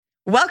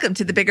Welcome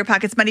to the Bigger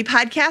Pockets Money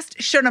Podcast,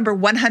 show number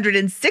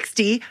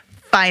 160,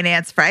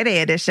 Finance Friday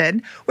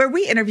edition, where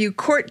we interview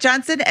Court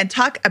Johnson and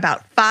talk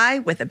about FI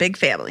with a big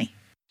family.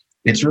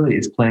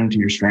 It's playing to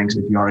your strengths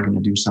if you are going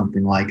to do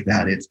something like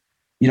that.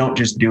 You don't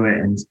just do it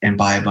and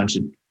buy a bunch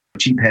of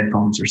cheap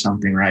headphones or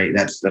something, right?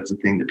 That's the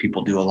thing that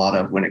people do a lot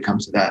of when it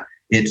comes to that.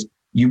 It's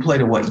you play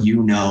to what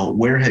you know.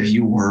 Where have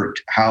you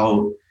worked?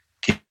 How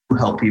can you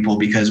help people?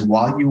 Because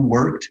while you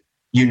worked,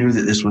 you knew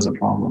that this was a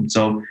problem.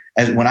 So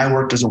when I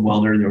worked as a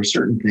welder, there were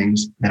certain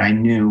things that I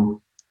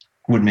knew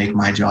would make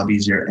my job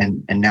easier.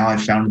 And now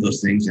I've found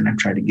those things and I've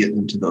tried to get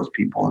them to those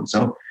people. And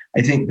so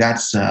I think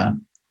that's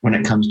when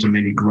it comes to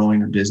maybe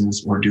growing a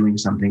business or doing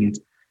something,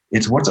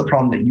 it's what's a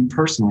problem that you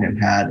personally have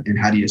had and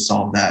how do you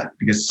solve that?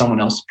 Because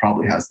someone else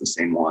probably has the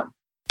same one.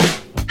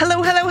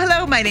 Hello, hello,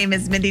 hello. My name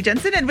is Mindy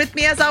Jensen. And with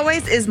me, as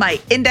always, is my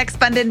index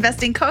fund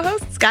investing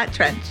co-host, Scott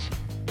Trench.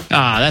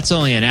 That's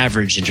only an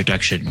average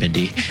introduction,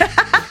 Mindy.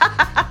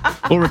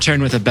 We'll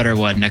return with a better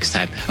one next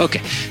time.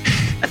 Okay.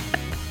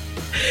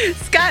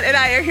 Scott and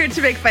I are here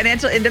to make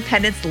financial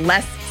independence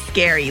less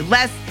scary,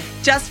 less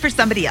just for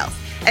somebody else,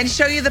 and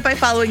show you that by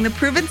following the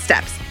proven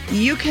steps,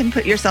 you can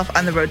put yourself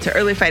on the road to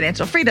early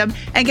financial freedom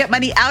and get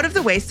money out of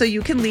the way so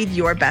you can lead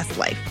your best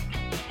life.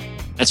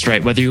 That's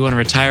right. Whether you want to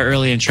retire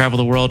early and travel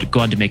the world,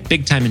 go on to make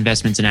big-time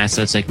investments in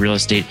assets like real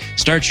estate,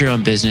 start your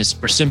own business,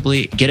 or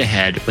simply get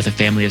ahead with a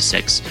family of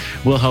 6,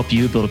 we'll help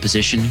you build a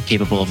position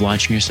capable of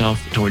launching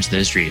yourself towards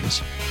those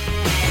dreams.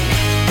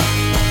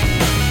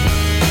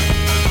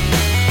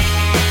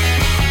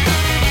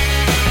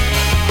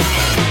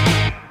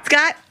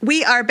 Scott,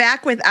 we are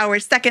back with our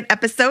second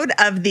episode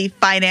of the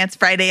Finance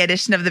Friday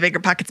edition of the Bigger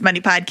Pockets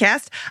Money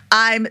Podcast.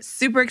 I'm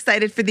super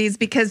excited for these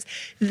because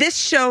this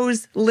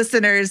shows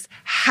listeners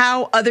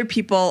how other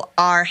people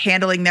are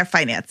handling their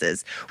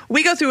finances.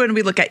 We go through and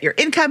we look at your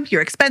income,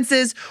 your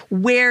expenses,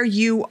 where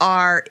you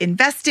are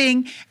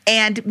investing,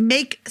 and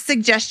make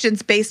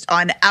suggestions based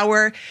on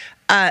our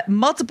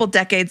multiple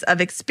decades of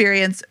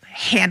experience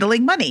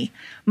handling money.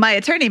 My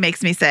attorney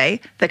makes me say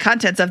the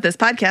contents of this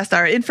podcast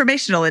are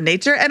informational in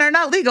nature and are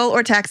not legal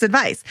or tax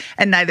advice.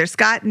 And neither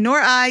Scott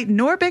nor I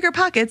nor Bigger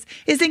Pockets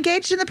is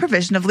engaged in the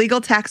provision of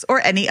legal, tax,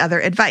 or any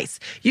other advice.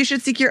 You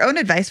should seek your own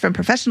advice from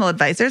professional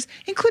advisors,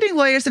 including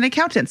lawyers and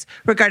accountants,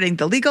 regarding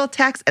the legal,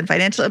 tax, and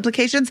financial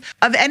implications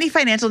of any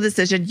financial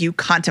decision you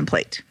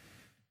contemplate.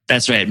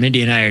 That's right.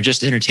 Mindy and I are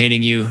just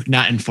entertaining you,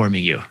 not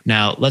informing you.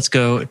 Now, let's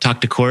go talk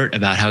to Court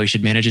about how he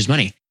should manage his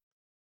money.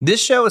 This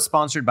show is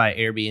sponsored by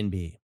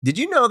Airbnb. Did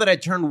you know that I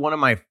turned one of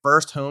my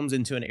first homes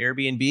into an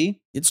Airbnb?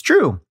 It's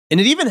true. And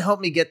it even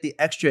helped me get the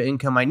extra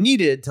income I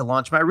needed to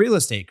launch my real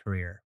estate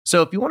career.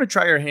 So if you want to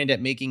try your hand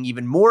at making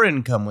even more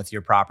income with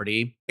your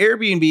property,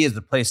 Airbnb is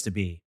the place to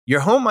be. Your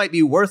home might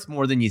be worth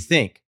more than you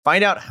think.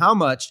 Find out how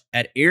much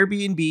at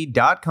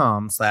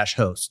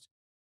airbnb.com/host.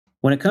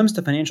 When it comes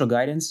to financial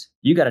guidance,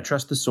 you got to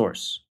trust the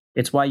source.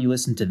 It's why you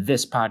listen to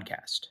this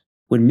podcast.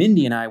 When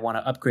Mindy and I want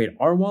to upgrade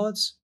our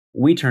wallets,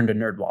 we turn to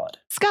NerdWallet.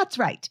 Scott's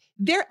right.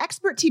 Their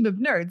expert team of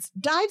nerds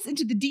dives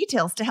into the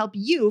details to help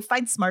you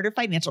find smarter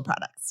financial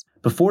products.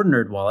 Before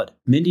NerdWallet,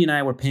 Mindy and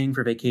I were paying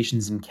for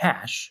vacations in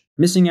cash,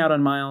 missing out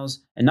on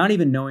miles, and not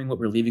even knowing what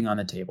we're leaving on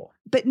the table.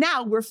 But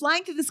now we're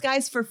flying through the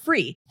skies for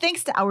free,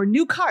 thanks to our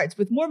new cards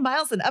with more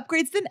miles and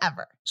upgrades than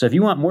ever. So if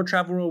you want more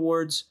travel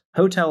rewards,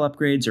 hotel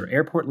upgrades, or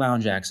airport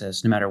lounge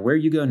access, no matter where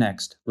you go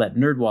next, let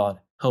NerdWallet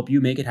help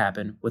you make it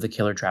happen with a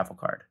killer travel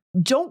card.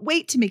 Don't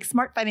wait to make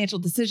smart financial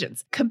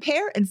decisions.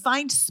 Compare and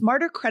find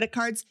smarter credit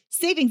cards,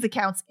 savings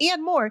accounts,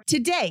 and more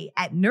today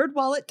at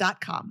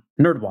nerdwallet.com.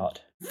 NerdWallet.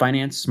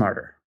 Finance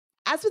smarter.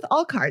 As with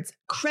all cards,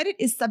 credit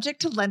is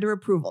subject to lender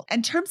approval,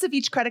 and terms of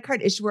each credit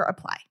card issuer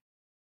apply.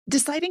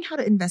 Deciding how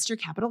to invest your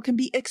capital can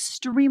be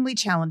extremely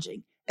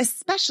challenging,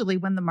 especially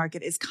when the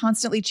market is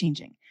constantly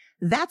changing.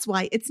 That's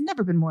why it's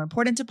never been more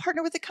important to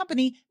partner with a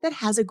company that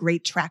has a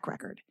great track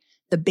record.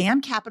 The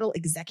BAM Capital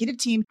executive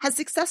team has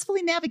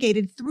successfully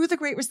navigated through the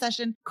Great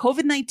Recession,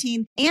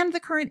 COVID-19, and the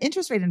current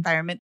interest rate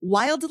environment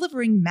while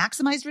delivering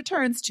maximized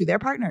returns to their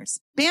partners.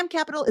 BAM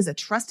Capital is a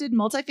trusted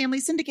multifamily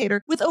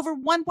syndicator with over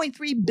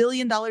 $1.3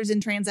 billion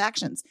in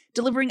transactions,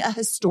 delivering a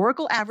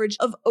historical average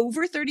of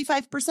over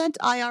 35%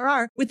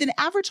 IRR with an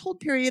average hold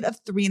period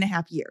of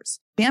 3.5 years.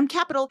 BAM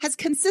Capital has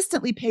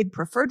consistently paid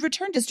preferred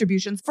return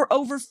distributions for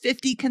over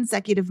 50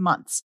 consecutive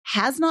months,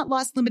 has not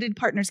lost limited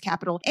partners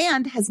capital,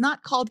 and has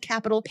not called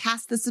capital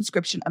past the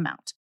subscription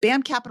amount.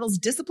 BAM Capital's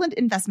disciplined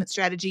investment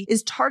strategy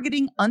is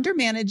targeting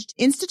undermanaged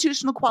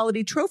institutional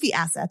quality trophy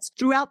assets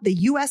throughout the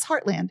U.S.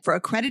 heartland for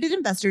accredited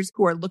investors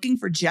who are looking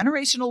for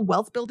generational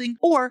wealth building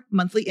or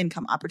monthly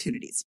income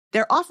opportunities.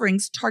 Their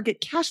offerings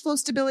target cash flow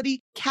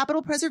stability,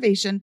 capital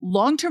preservation,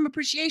 long-term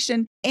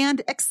appreciation,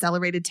 and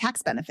accelerated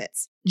tax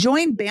benefits.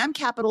 Join BAM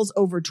Capital's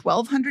over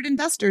 1,200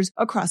 investors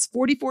across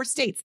 44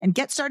 states and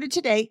get started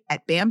today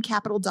at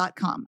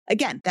bamcapital.com.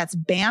 Again, that's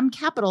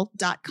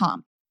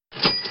bamcapital.com.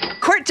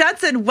 Court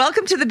Johnson,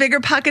 welcome to the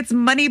Bigger Pockets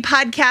Money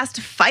Podcast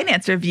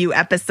Finance Review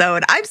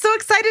episode. I'm so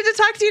excited to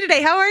talk to you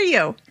today. How are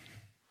you?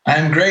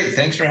 I'm great.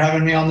 Thanks for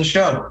having me on the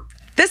show.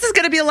 This is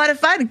going to be a lot of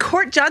fun.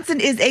 Court Johnson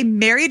is a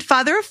married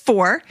father of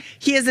 4.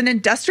 He is an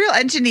industrial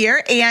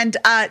engineer. And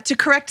to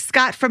correct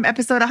Scott from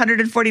episode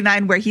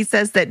 149, where he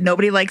says that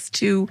nobody likes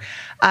to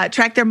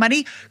track their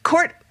money,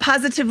 Court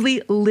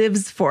positively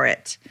lives for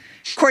it.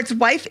 Court's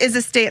wife is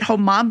a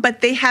stay-at-home mom,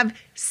 but they have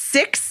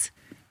 6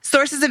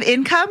 sources of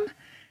income.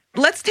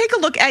 Let's take a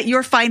look at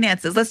your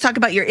finances. Let's talk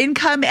about your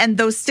income and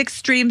those 6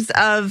 streams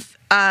of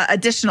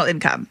additional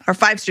income, or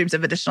 5 streams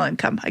of additional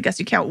income. I guess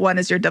you count 1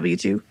 as your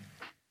W-2.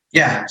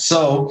 Yeah.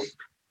 So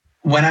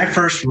when I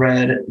first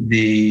read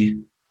the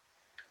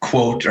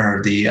quote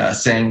or the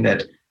saying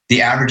that the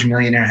average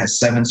millionaire has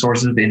 7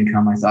 sources of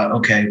income, I thought,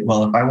 okay,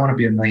 well, if I want to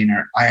be a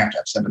millionaire, I have to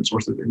have 7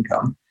 sources of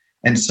income.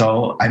 And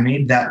so I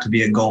made that to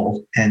be a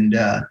goal. And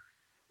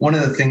one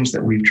of the things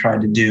that we've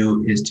tried to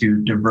do is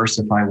to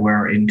diversify where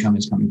our income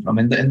is coming from.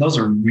 And those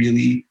are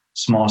really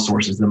small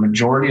sources. The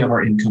majority of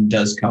our income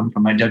does come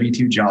from my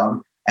W-2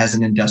 job as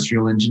an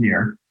industrial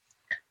engineer.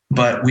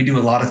 But we do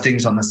a lot of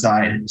things on the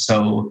side.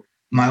 So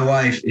my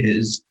wife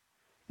is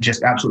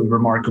just absolutely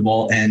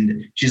remarkable.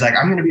 And she's like,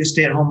 I'm going to be a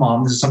stay-at-home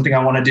mom. This is something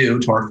I want to do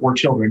to our 4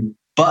 children,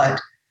 but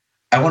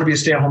I want to be a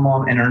stay-at-home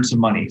mom and earn some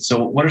money.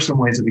 So what are some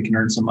ways that we can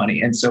earn some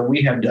money? And so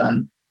we have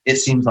done, it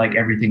seems like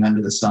everything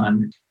under the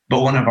sun.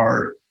 But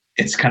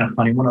it's kind of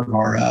funny, one of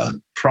our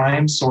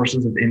prime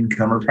sources of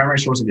income or primary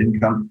source of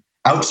income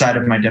outside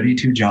of my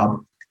W-2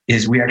 job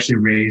is we actually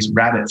raise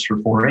rabbits for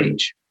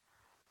 4-H.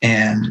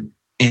 And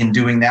in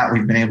doing that,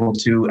 we've been able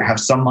to have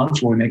some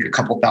months where we make a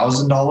couple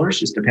 $1,000s,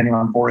 just depending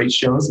on 4-H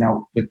shows.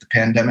 Now, with the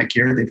pandemic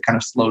here, they've kind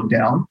of slowed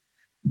down.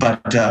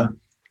 But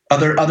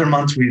other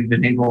months, we've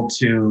been able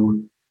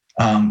to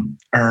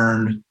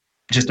earn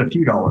just a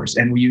few dollars.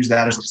 And we use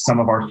that as some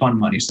of our fun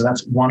money. So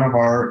that's one of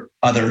our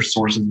other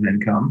sources of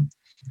income.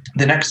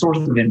 The next source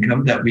of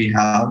income that we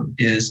have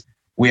is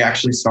we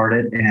actually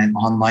started an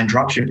online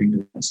dropshipping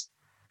business.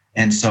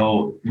 And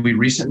so we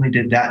recently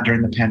did that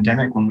during the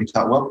pandemic when we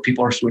thought, well,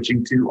 people are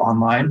switching to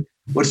online.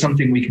 What's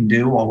something we can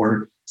do while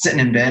we're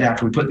sitting in bed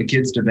after we put the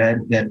kids to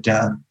bed that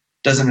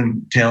doesn't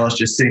entail us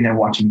just sitting there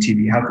watching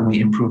TV? How can we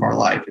improve our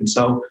life? And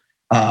so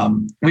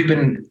we've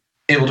been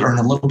able to earn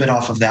a little bit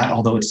off of that,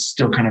 although it's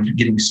still kind of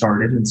getting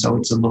started. And so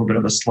it's a little bit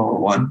of a slower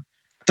one.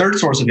 Third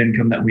source of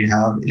income that we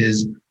have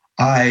is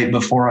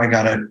before I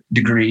got a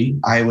degree,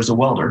 I was a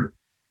welder.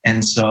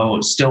 And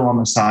so still on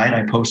the side,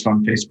 I post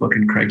on Facebook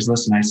and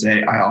Craigslist and I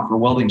say, I offer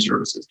welding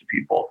services to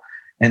people.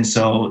 And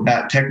so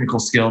that technical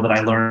skill that I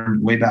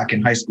learned way back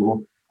in high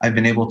school, I've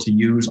been able to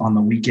use on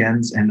the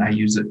weekends, and I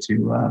use it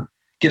to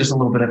get us a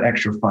little bit of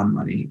extra fun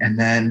money. And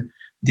then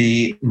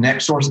the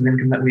next source of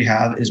income that we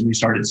have is we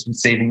started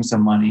saving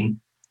some money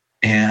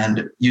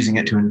and using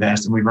it to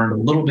invest. And we've earned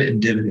a little bit in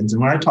dividends.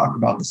 And when I talk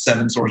about the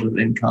 7 sources of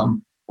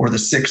income or the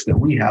 6 that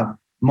we have,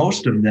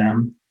 most of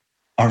them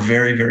are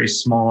very, very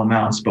small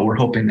amounts, but we're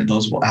hoping that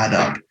those will add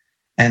up.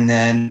 And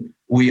then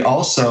we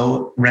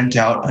also rent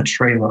out a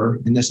trailer.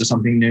 And this is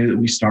something new that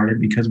we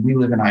started because we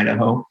live in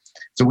Idaho.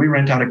 So we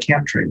rent out a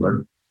camp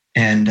trailer.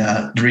 And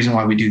the reason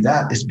why we do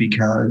that is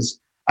because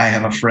I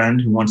have a friend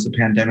who, once the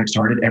pandemic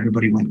started,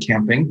 everybody went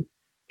camping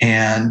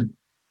and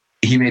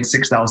he made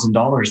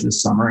 $6,000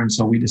 this summer. And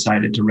so we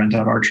decided to rent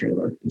out our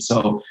trailer. And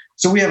so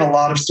we have a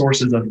lot of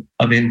sources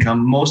of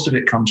income. Most of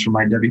it comes from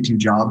my W-2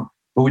 job,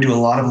 but we do a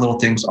lot of little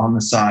things on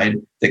the side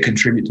that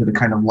contribute to the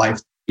kind of life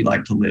we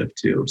like to live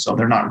too. So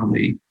they're not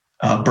really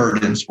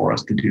burdens for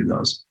us to do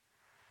those.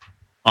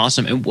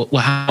 Awesome. And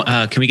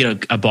how can we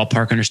get a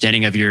ballpark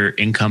understanding of your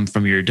income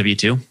from your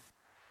W-2?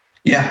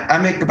 Yeah, I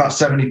make about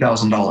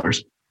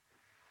 $70,000.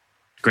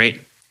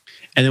 Great.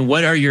 And then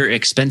what are your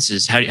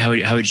expenses? How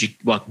would you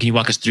can you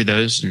walk us through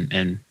those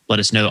and let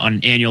us know on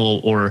an annual,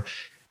 or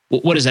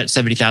what does that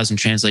 70,000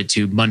 translate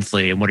to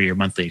monthly, and what are your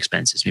monthly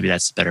expenses? Maybe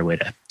that's a better way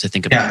to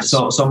think about it.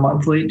 Yeah, so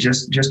monthly,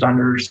 just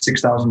under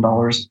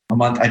 $6,000 a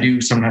month. I do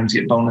sometimes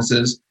get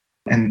bonuses,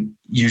 and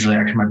usually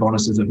actually my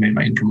bonuses have made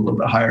my income a little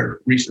bit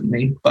higher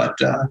recently. But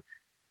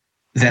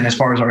then as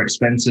far as our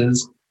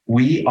expenses,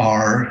 we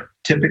are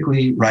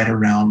typically right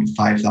around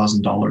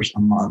 $5,000 a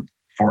month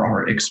for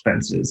our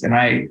expenses. And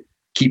I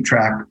keep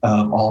track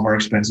of all of our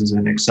expenses in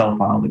an Excel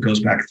file that goes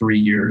back 3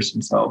 years.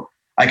 And so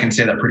I can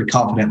say that pretty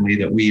confidently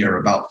that we are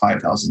about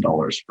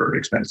 $5,000 for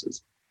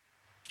expenses.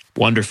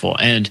 Wonderful.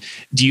 And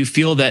do you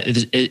feel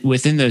that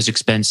within those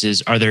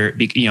expenses, are there,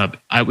 we won't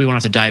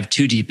have to dive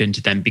too deep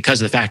into them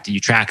because of the fact that you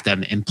track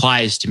them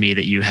implies to me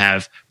that you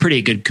have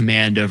pretty good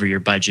command over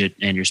your budget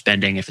and your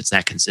spending if it's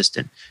that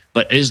consistent.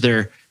 But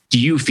do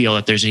you feel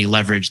that there's any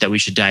leverage that we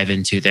should dive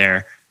into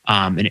there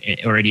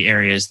or any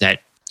areas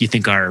that you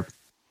think are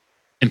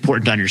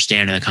important to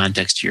understand in the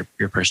context of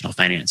your personal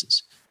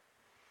finances?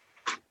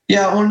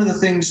 Yeah, one of the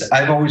things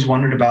I've always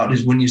wondered about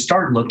is when you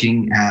start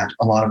looking at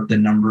a lot of the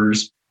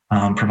numbers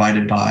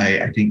provided by,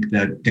 I think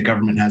the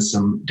government has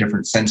some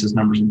different census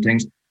numbers and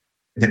things,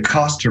 the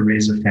cost to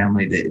raise a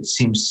family, that it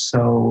seems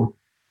so,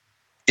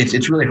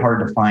 it's really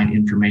hard to find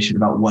information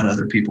about what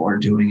other people are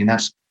doing. And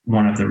that's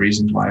one of the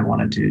reasons why I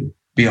wanted to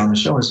be on the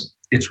show, is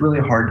it's really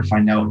hard to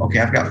find out, okay,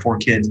 I've got 4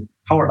 kids.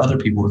 How are other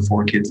people with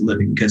 4 kids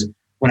living? Because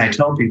when I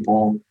tell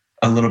people,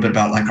 a little bit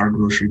about like our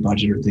grocery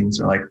budget or things.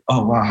 They're like,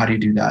 oh, wow, how do you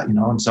do that?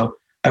 And so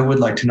I would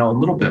like to know a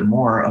little bit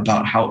more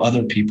about how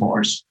other people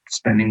are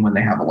spending when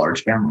they have a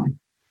large family.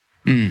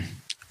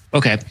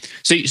 Okay.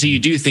 So you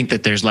do think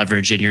that there's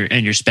leverage in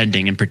your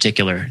spending in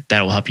particular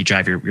that will help you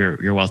drive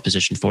your wealth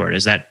position forward.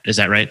 Is that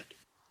right?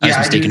 Yeah,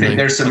 I do think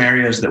there's some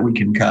areas that we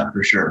can cut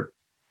for sure.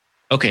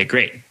 Okay,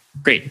 great.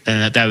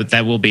 Then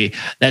that will be,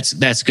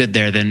 that's good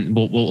there. Then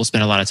we'll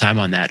spend a lot of time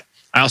on that.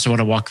 I also want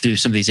to walk through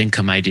some of these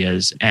income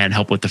ideas and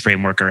help with the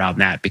framework around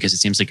that, because it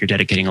seems like you're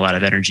dedicating a lot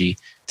of energy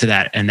to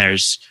that. And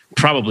there's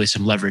probably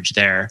some leverage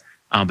there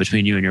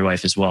between you and your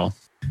wife as well.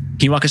 Can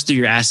you walk us through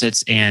your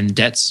assets and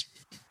debts?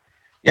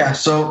 Yeah,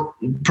 so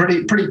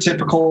pretty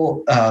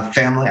typical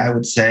family, I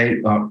would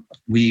say.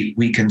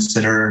 We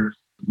consider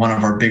one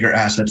of our bigger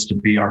assets to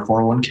be our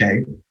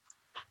 401k.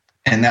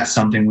 And that's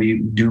something we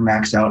do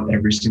max out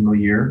every single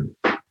year.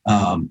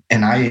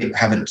 And I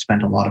haven't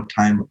spent a lot of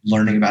time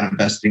learning about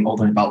investing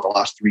only about the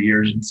last 3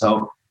 years. And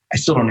so I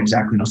still don't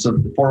exactly know. So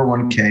the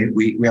 401k,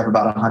 we have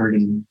about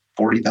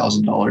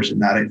 $140,000 in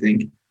that, I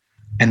think.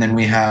 And then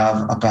we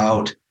have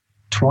about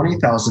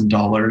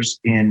 $20,000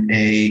 in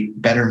a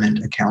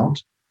Betterment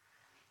account.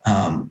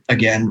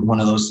 Again, one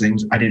of those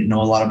things, I didn't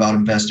know a lot about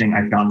investing.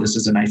 I found this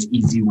is a nice,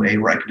 easy way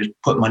where I could just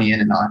put money in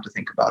and not have to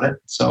think about it.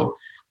 So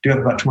do have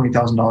about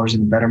 $20,000 in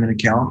the Betterment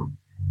account.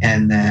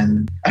 And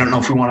then I don't know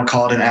if we want to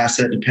call it an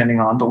asset depending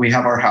on, but we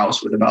have our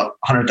house with about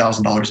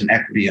 $100,000 in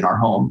equity in our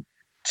home.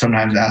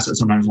 Sometimes asset,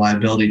 sometimes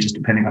liability, just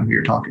depending on who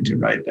you're talking to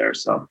right there.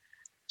 So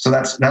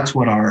that's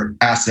what our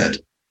asset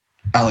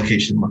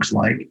allocation looks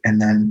like.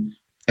 And then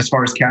as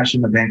far as cash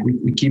in the bank,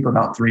 we keep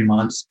about 3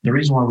 months. The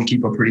reason why we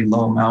keep a pretty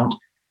low amount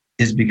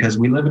is because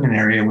we live in an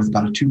area with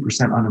about a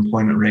 2%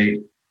 unemployment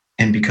rate.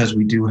 And because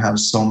we do have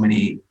so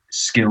many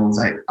skills,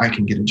 I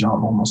can get a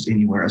job almost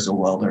anywhere as a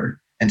welder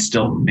and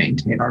still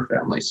maintain our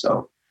family.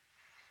 So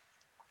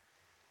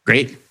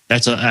great.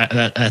 That's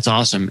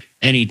awesome.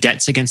 Any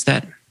debts against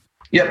that?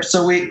 Yep.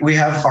 So we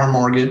have our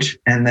mortgage,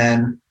 and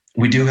then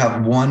we do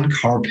have one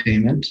car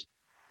payment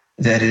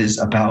that is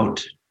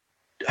about,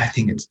 I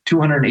think it's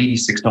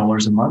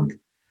 $286 a month.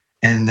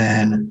 And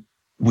then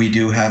we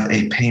do have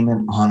a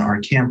payment on our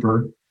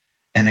camper.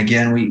 And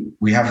again,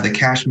 we have the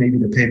cash maybe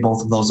to pay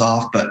both of those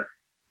off, but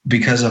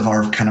because of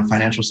our kind of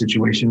financial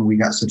situation, we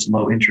got such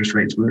low interest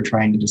rates, we were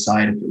trying to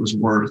decide if it was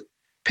worth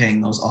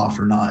paying those off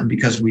or not. And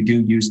because we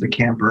do use the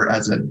camper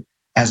as an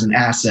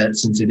asset,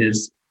 since it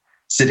is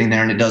sitting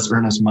there and it does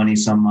earn us money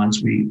some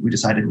months, we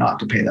decided not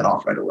to pay that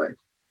off right away.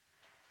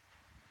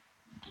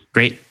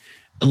 Great.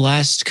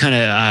 Last kind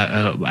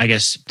of, I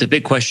guess the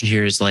big question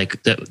here is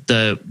like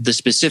the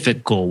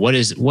specific goal. What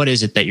is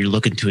it that you're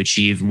looking to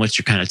achieve, and what's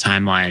your kind of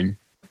timeline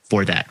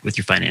for that with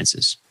your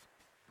finances?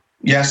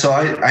 Yeah, so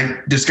I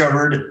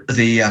discovered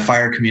the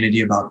fire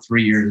community about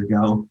 3 years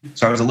ago.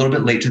 So I was a little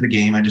bit late to the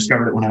game. I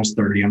discovered it when I was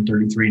 30. I'm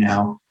 33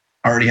 now.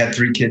 I already had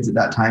 3 kids at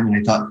that time. And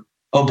I thought,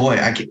 oh boy,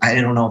 I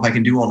don't know if I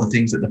can do all the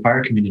things that the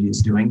fire community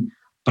is doing.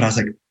 But I was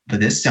like, but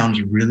this sounds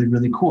really,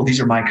 really cool. These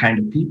are my kind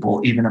of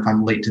people. Even if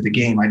I'm late to the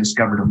game, I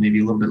discovered them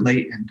maybe a little bit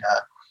late. And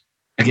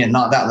again,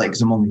 not that late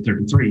because I'm only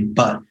 33.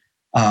 But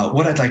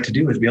what I'd like to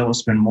do is be able to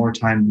spend more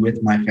time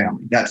with my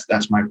family.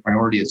 That's my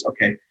priority is,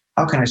 okay,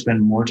 how can I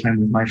spend more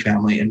time with my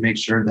family and make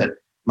sure that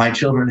my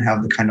children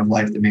have the kind of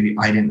life that maybe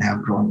I didn't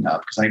have growing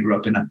up? Because I grew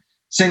up in a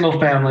single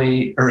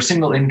family or a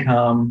single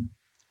income,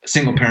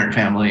 single parent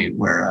family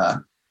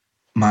where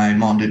my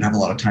mom didn't have a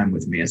lot of time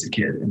with me as a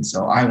kid. And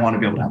so I want to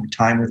be able to have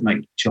time with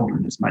my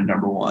children is my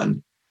number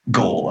one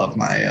goal of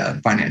my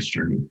finance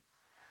journey.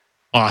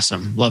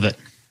 Awesome. Love it.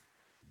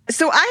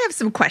 So I have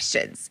some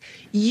questions.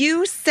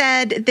 You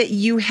said that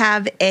you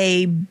have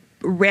a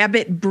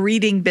rabbit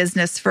breeding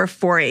business for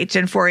 4-H,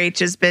 and 4-H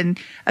has been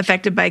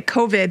affected by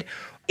COVID.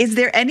 Is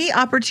there any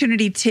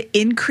opportunity to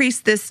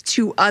increase this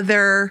to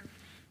other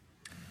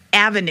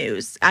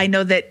avenues? I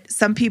know that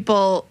some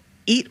people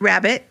eat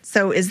rabbit.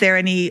 So is there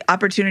any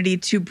opportunity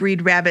to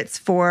breed rabbits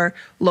for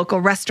local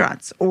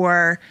restaurants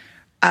or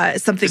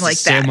something like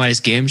that?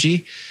 Samwise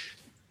Gamgee?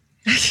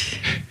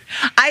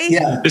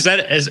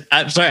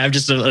 I'm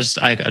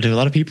sorry. Do a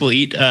lot of people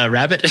eat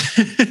rabbit?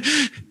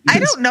 I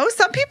don't know.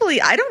 Some people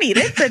eat. I don't eat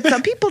it, but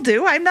some people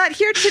do. I'm not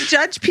here to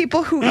judge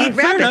people who eat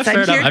rabbits. I'm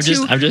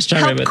here to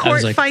help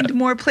Court find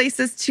more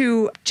places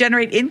to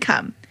generate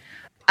income.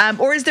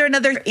 Or is there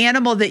another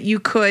animal that you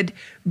could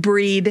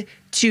breed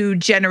to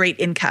generate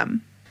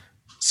income?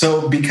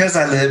 So because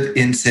I live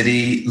in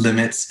city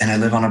limits and I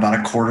live on about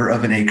a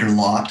 1/4 acre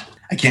lot,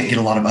 I can't get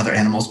a lot of other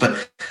animals,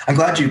 but I'm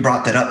glad you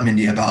brought that up,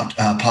 Mindy, about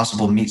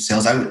possible meat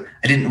sales. I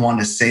didn't want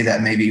to say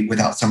that maybe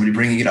without somebody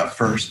bringing it up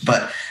first,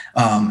 but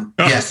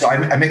so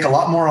I make a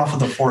lot more off of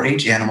the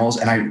 4-H animals,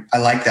 and I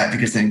like that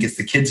because then it gets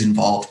the kids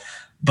involved.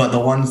 But the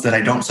ones that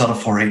I don't sell to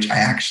 4-H, I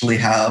actually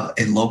have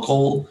a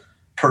local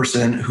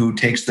person who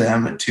takes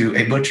them to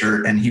a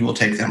butcher, and he will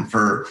take them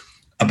for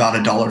about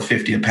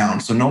 $1.50 a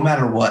pound. So no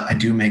matter what, I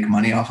do make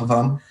money off of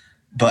them.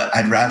 But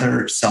I'd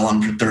rather sell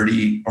them for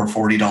 $30 or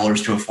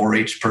 $40 to a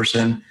 4-H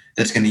person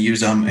that's going to use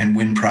them and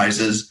win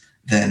prizes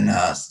than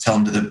sell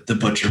them to the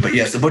butcher. But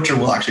yes, the butcher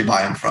will actually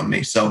buy them from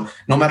me. So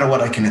no matter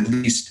what, I can at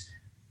least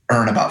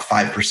earn about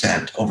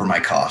 5% over my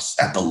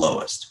costs at the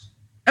lowest.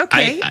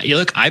 Okay.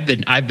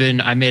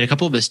 I made a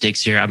couple of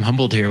mistakes here. I'm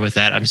humbled here with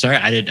that. I'm sorry.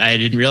 I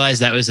didn't realize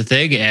that was a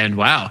thing. And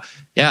wow.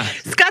 Yeah.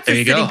 Scott's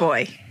a city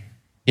boy.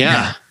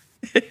 Yeah.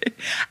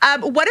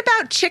 What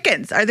about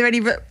chickens? Are there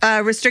any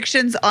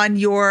restrictions on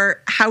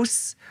your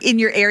house in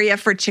your area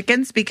for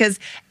chickens? Because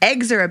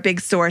eggs are a big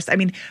source. I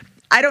mean,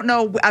 I don't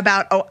know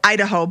about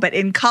Idaho, but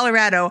in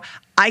Colorado,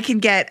 I can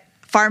get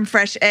farm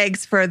fresh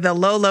eggs for the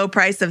low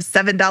price of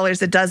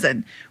 $7 a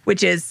dozen,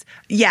 which is,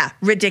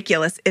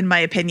 ridiculous in my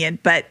opinion.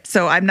 But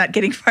so I'm not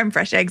getting farm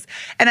fresh eggs.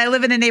 And I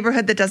live in a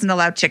neighborhood that doesn't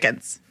allow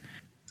chickens.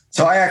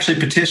 So I actually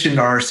petitioned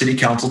our city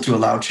council to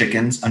allow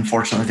chickens.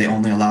 Unfortunately, they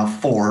only allow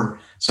 4.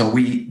 So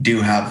we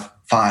do have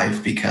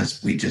 5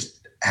 because we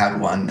just had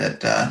one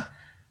that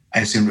I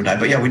assumed would die.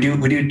 But yeah, we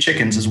do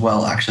chickens as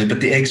well, actually. But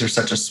the eggs are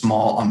such a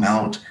small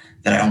amount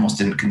that I almost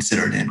didn't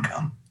consider it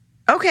income.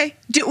 Okay.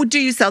 Do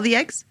you sell the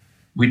eggs?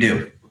 We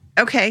do.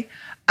 Okay.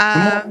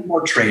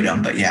 More trade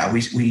them, but yeah,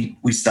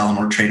 we sell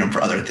them or trade them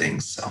for other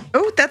things. So.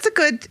 Oh, that's a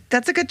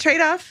good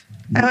trade-off.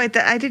 Mm-hmm.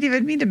 Oh, I didn't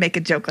even mean to make a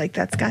joke like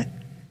that, Scott.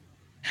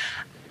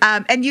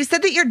 And you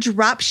said that you're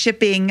drop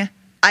shipping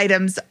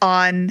items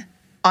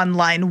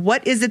online.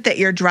 What is it that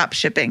you're drop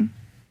shipping?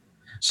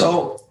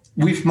 So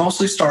we've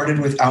mostly started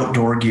with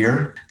outdoor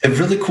gear. The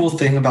really cool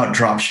thing about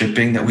drop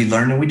shipping that we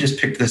learned, and we just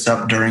picked this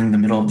up during the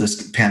middle of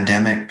this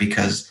pandemic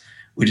because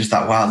we just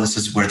thought, wow, this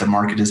is where the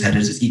market is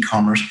headed, is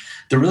e-commerce.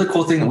 The really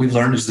cool thing that we've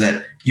learned is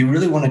that you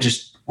really want to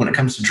just, when it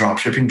comes to drop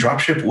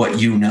ship what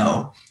you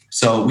know.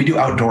 So we do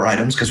outdoor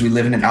items because we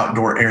live in an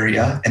outdoor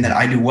area, and then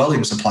I do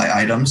welding supply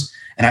items.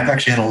 And I've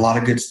actually had a lot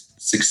of good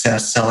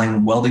success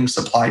selling welding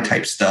supply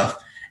type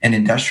stuff and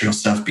industrial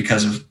stuff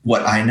because of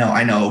what I know.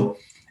 I know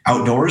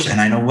outdoors and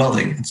I know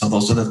welding. And so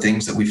those are the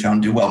things that we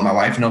found do well. My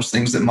wife knows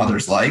things that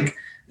mothers like.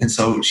 And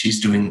so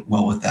she's doing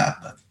well with that.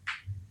 But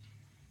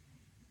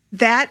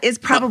that is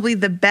probably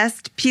the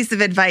best piece of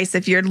advice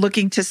if you're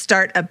looking to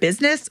start a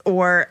business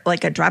or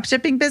like a drop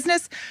shipping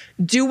business.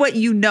 Do what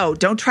you know.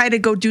 Don't try to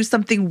go do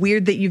something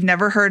weird that you've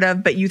never heard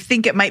of, but you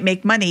think it might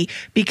make money,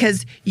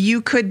 because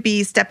you could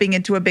be stepping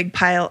into a big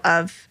pile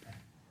of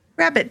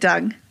rabbit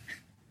dung.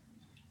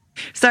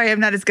 Sorry, I'm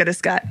not as good as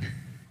Scott.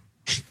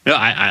 No,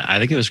 I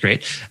think it was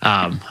great.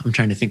 I'm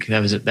trying to think. That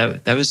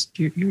was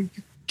you're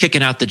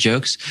kicking out the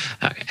jokes.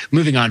 Okay.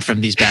 Moving on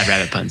from these bad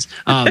rabbit puns.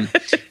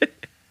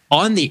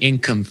 On the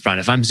income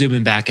front, if I'm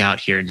zooming back out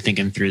here and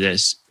thinking through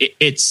this,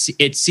 it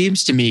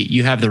seems to me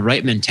you have the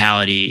right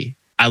mentality.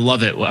 I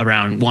love it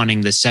around wanting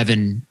the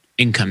 7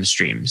 income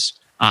streams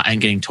and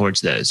getting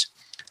towards those.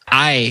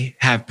 I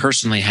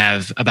personally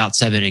have about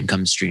 7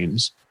 income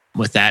streams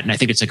with that, and I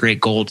think it's a great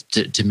goal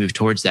to move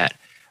towards that.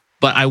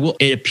 But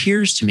it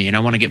appears to me, and I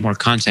want to get more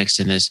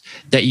context in this,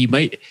 that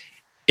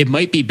it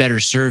might be better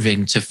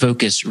serving to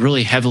focus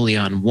really heavily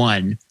on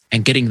one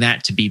and getting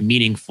that to be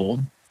meaningful,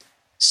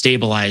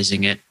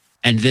 stabilizing it,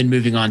 and then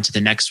moving on to the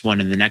next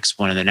one and the next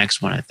one and the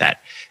next one at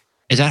that.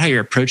 Is that how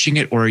you're approaching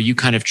it? Or are you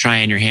kind of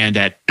trying your hand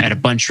at a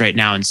bunch right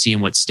now and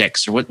seeing what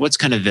sticks? Or what's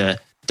kind of the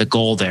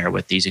goal there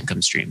with these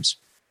income streams?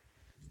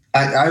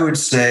 I would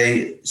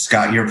say,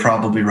 Scott, you're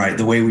probably right.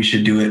 The way we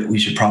should do it, we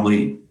should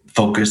probably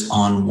focus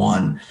on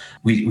one.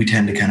 We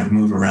tend to kind of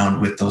move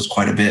around with those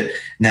quite a bit.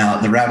 Now,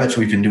 the rabbits,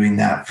 we've been doing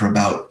that for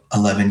about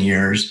 11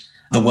 years.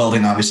 The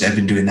welding, obviously, I've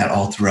been doing that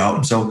all throughout.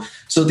 And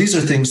so these are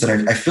things that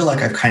I feel like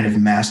I've kind of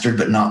mastered,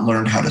 but not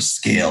learned how to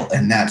scale.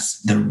 And that's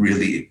the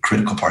really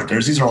critical part.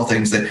 These are all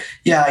things that,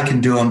 I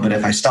can do them, but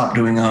if I stop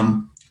doing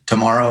them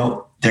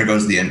tomorrow, there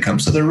goes the income.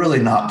 So they're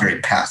really not very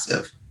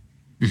passive.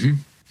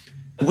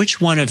 Mm-hmm. Which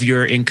one of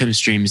your income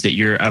streams that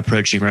you're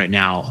approaching right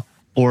now,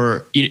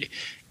 or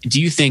do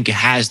you think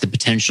has the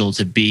potential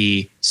to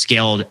be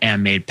scaled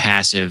and made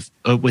passive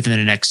within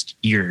the next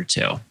year or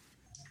two?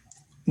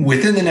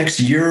 Within the next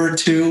year or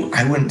two,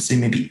 I wouldn't say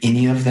maybe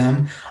any of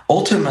them.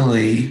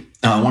 Ultimately,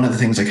 one of the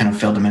things I kind of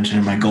failed to mention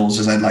in my goals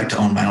is I'd like to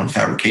own my own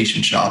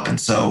fabrication shop.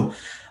 And so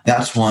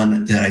that's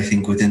one that I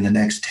think within the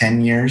next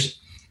 10 years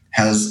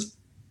has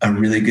a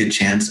really good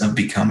chance of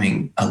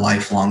becoming a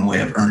lifelong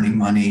way of earning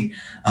money,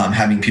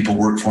 having people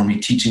work for me,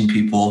 teaching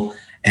people,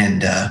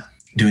 and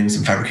doing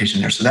some fabrication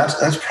there. So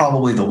that's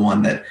probably the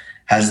one that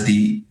has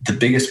the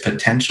biggest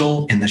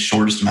potential in the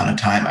shortest amount of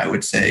time, I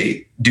would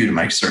say, due to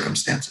my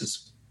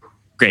circumstances.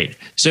 Great.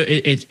 So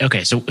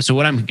okay. So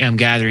what I'm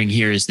gathering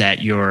here is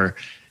that your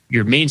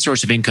main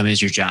source of income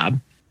is your job.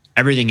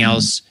 Everything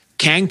else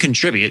can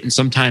contribute, and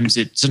sometimes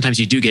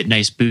you do get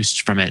nice boosts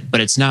from it,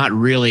 but it's not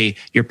really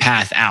your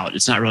path out.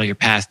 It's not really your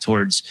path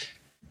towards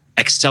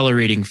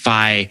accelerating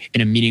FI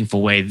in a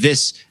meaningful way.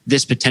 This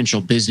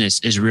potential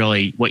business is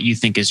really what you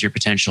think is your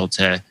potential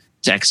to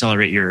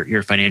accelerate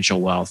your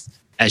financial wealth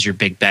as your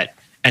big bet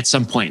at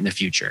some point in the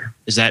future.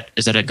 Is that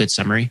a good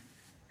summary?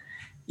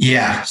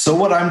 Yeah. So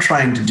what I'm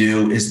trying to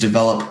do is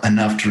develop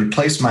enough to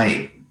replace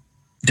my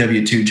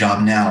W-2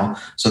 job now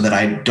so that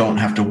I don't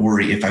have to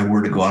worry if I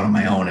were to go out on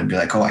my own and be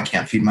like, oh, I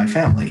can't feed my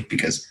family,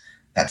 because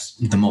that's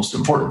the most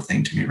important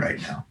thing to me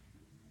right now.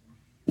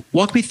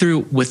 Walk me through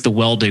with the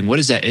welding. What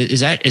is that?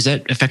 Is that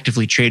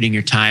effectively trading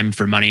your time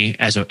for money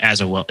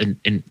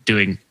in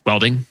doing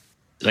welding,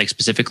 like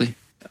specifically?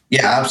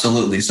 Yeah,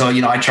 absolutely. So,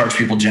 I charge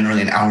people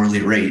generally an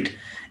hourly rate,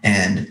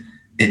 and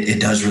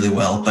it does really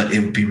well, but it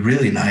would be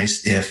really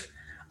nice if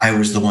I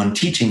was the one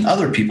teaching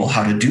other people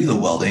how to do the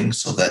welding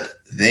so that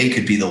they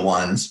could be the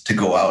ones to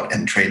go out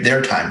and trade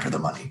their time for the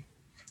money.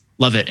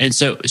 Love it. And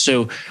so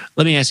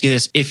let me ask you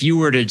this. If you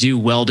were to do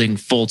welding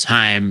full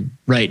time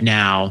right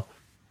now,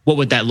 what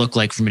would that look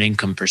like from an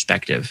income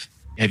perspective?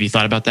 Have you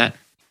thought about that?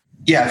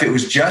 Yeah, if it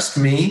was just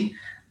me,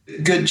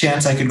 good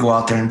chance I could go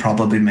out there and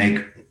probably make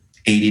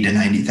 $80,000 to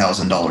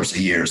 $90,000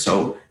 a year.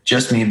 So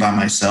just me by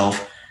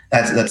myself,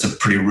 that's a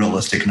pretty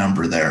realistic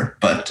number there.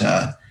 But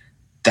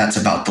that's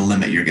about the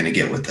limit you're going to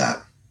get with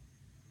that.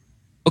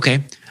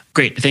 Okay,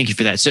 great. Thank you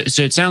for that. So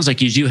it sounds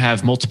like you do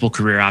have multiple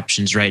career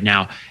options right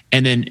now.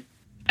 And then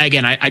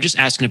again, I just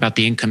asking about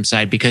the income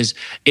side because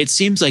it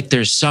seems like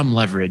there's some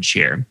leverage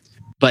here,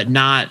 but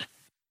not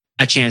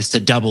a chance to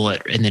double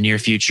it in the near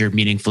future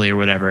meaningfully or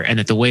whatever. And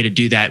that the way to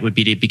do that would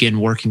be to begin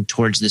working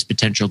towards this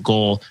potential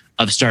goal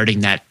of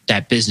starting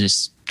that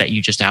business that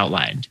you just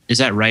outlined. Is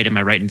that right? Am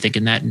I right in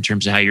thinking that in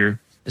terms of how you're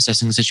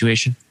assessing the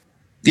situation?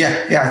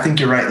 Yeah, I think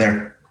you're right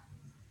there.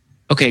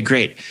 Okay,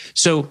 great.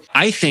 So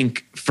I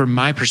think from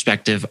my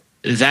perspective,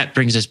 that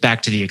brings us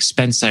back to the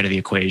expense side of the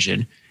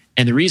equation.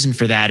 And the reason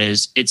for that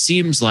is it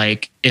seems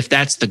like if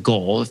that's the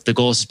goal, if the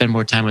goal is to spend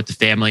more time with the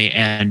family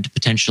and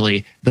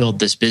potentially build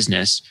this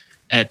business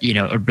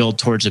or build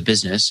towards a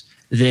business,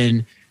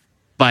 then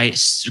by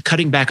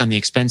cutting back on the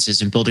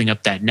expenses and building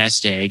up that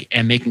nest egg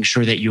and making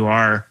sure that you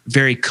are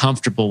very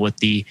comfortable with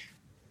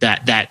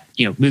that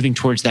moving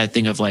towards that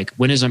thing of like,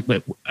 when is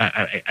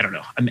I don't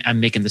know,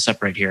 I'm making this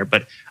up right here,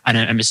 but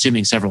I'm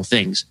assuming several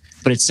things,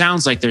 but it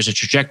sounds like there's a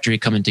trajectory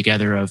coming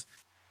together of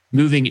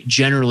moving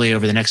generally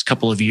over the next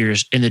couple of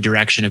years in the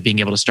direction of being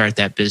able to start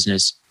that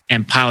business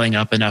and piling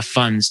up enough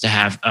funds to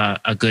have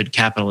a good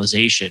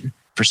capitalization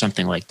for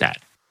something like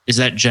that. Is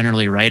that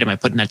generally right? Am I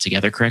putting that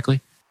together correctly?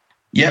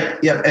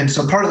 Yep. And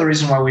so part of the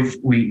reason why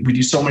we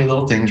do so many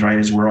little things, right,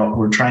 is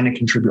we're trying to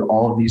contribute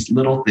all of these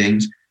little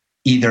things,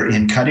 either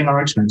in cutting our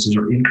expenses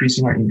or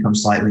increasing our income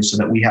slightly, so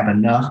that we have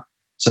enough,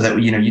 so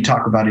that you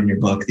talk about in your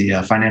book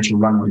the financial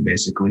runway,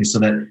 basically, so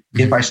that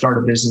if I start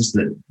a business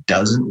that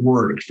doesn't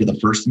work for the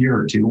first year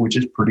or two, which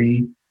is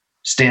pretty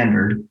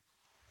standard,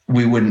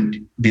 we wouldn't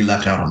be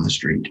left out on the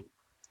street.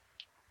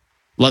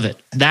 Love it.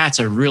 That's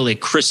a really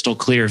crystal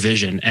clear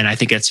vision. And I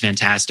think that's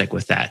fantastic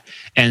with that.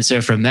 And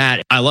so from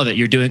that, I love it.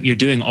 You're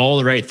doing all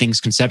the right things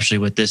conceptually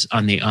with this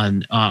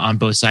on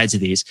both sides of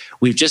these.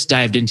 We've just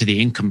dived into the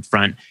income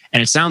front,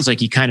 and it sounds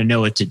like you kind of know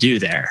what to do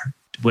there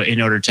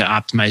in order to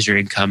optimize your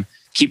income.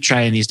 Keep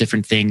trying these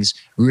different things,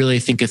 really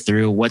think it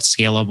through what's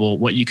scalable,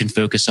 what you can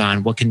focus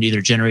on, what can either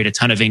generate a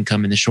ton of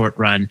income in the short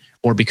run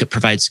or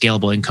provide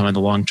scalable income in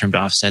the long term to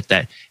offset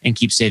that, and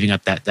keep saving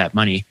up that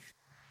money.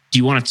 Do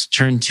you want to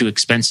turn to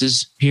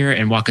expenses here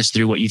and walk us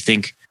through what you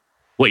think,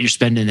 what you're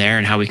spending there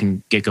and how we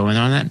can get going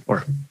on that?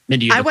 Or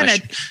Mindy, you have a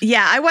question?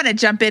 I want to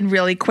jump in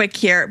really quick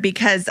here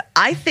because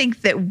I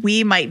think that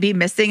we might be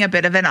missing a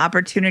bit of an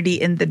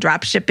opportunity in the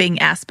drop shipping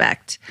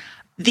aspect.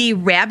 The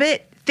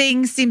rabbit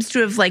thing seems to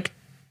have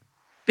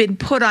been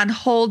put on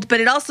hold,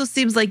 but it also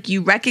seems like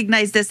you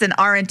recognize this and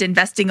aren't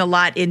investing a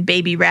lot in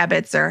baby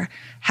rabbits or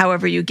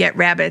however you get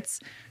rabbits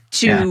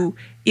to,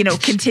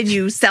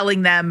 continue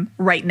selling them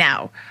right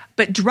now.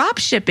 But drop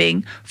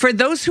shipping, for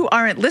those who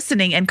aren't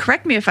listening, and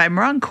correct me if I'm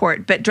wrong,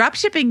 Court, but drop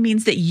shipping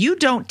means that you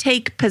don't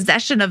take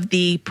possession of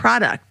the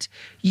product.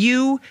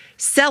 You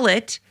sell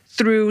it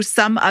through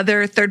some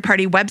other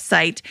third-party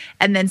website,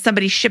 and then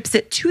somebody ships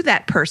it to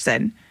that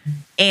person.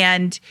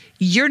 And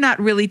you're not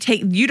really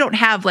you don't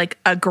have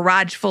a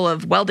garage full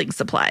of welding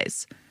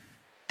supplies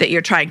that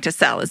you're trying to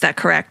sell. Is that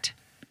correct?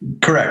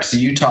 Correct. So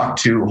you talk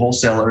to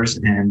wholesalers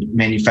and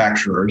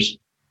manufacturers,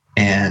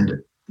 and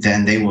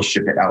then they will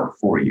ship it out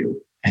for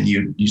you. And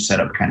you set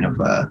up kind of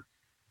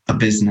a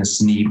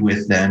business need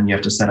with them. You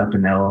have to set up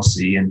an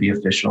LLC and be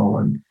official.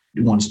 And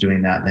once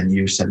doing that, then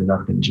you set it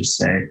up and just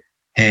say,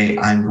 hey,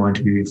 I'm going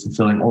to be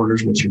fulfilling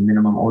orders. What's your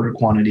minimum order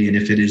quantity? And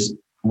if it is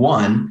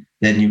 1,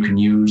 then you can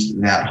use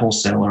that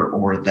wholesaler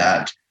or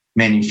that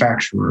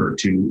manufacturer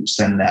to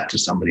send that to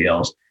somebody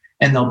else.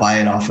 And they'll buy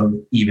it off of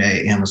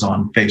eBay,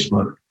 Amazon,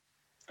 Facebook,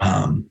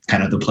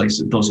 kind of the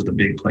places. Those are the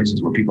big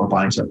places where people are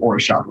buying stuff, or a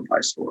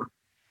Shopify store.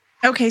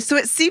 Okay, so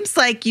it seems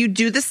like you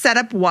do the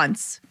setup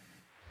once,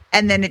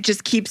 and then it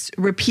just keeps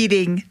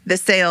repeating the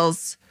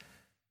sales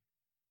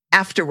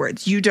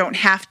afterwards. You don't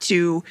have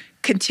to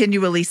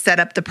continually set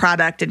up the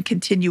product and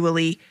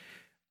continually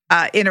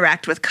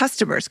interact with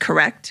customers,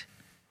 correct?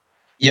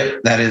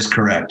 Yep, that is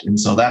correct. And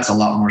so that's a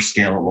lot more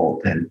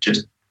scalable than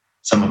just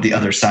some of the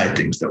other side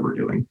things that we're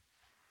doing.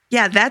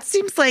 Yeah, that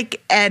seems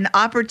like an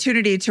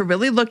opportunity to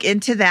really look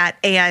into that.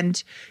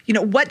 And,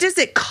 what does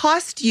it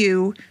cost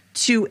you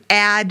to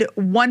add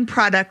one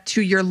product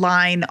to your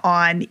line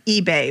on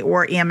eBay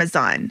or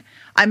Amazon?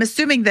 I'm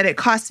assuming that it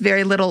costs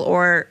very little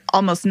or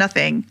almost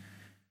nothing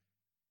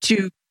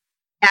to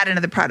add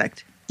another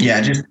product?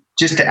 Yeah,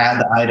 just to add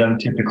the item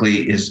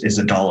typically is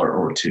 $1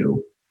 or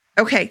 $2.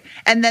 Okay.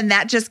 And then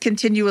that just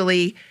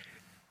continually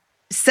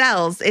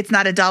sells. It's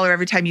not $1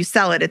 every time you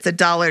sell it. It's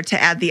 $1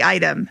 to add the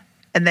item.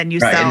 And then you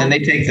right. sell. And then they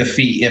take the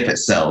fee if it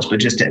sells, but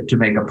just to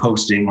make a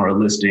posting or a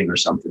listing or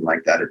something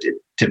like that, it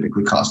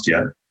typically costs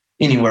you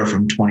anywhere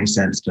from 20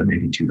 cents to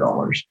maybe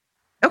 $2.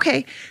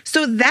 Okay.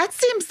 So that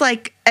seems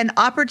like an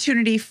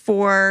opportunity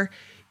for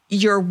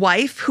your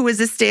wife, who is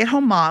a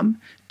stay-at-home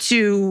mom,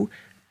 to,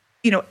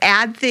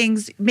 add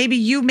things. Maybe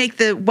you make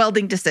the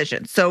welding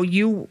decision. So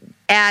you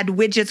add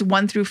widgets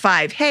 1 through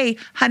 5. Hey,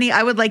 honey,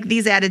 I would like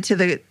these added to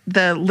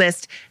the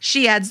list.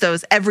 She adds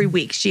those every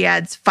week. She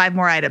adds 5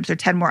 more items or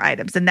 10 more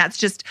items. And that's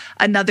just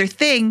another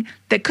thing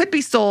that could be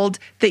sold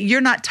that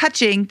you're not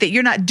touching, that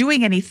you're not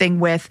doing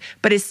anything with,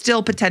 but is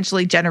still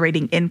potentially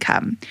generating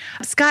income.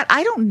 Scott,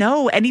 I don't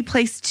know any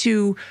place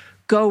to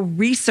go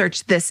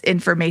research this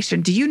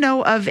information. Do you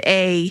know of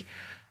a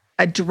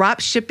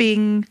drop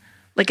shipping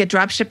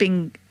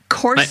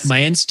course?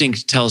 My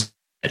instinct tells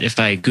that if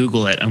I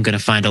Google it, I'm going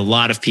to find a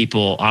lot of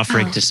people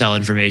offering to sell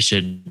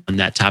information on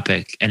that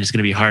topic. And it's going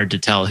to be hard to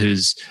tell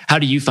how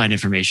do you find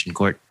information,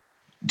 Court?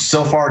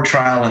 So far,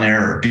 trial and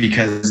error,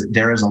 because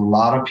there is a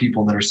lot of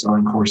people that are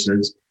selling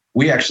courses.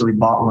 We actually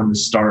bought one to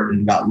start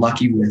and got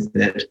lucky with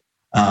it.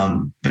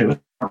 But it was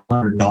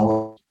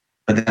 $100.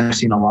 But then I've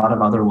seen a lot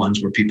of other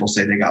ones where people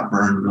say they got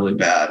burned really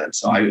bad. And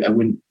so I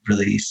wouldn't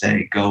really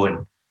say go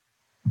and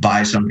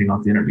buy something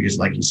off the internet, because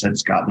like you said,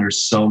 Scott,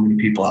 there's so many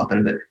people out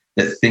there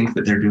that think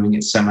that they're doing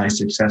it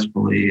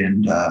semi-successfully.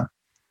 And,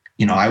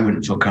 I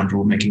wouldn't feel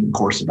comfortable making a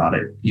course about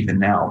it even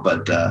now,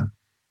 but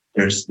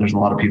there's a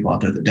lot of people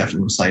out there that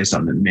definitely will sell you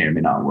something that may or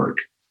may not work.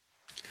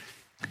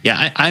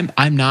 Yeah,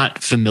 I'm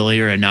not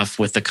familiar enough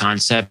with the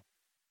concept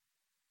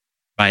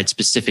by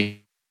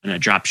specific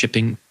drop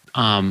shipping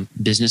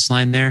business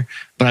line there,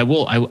 but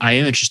I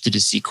am interested to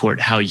see, Court,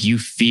 how you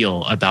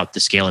feel about the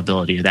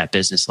scalability of that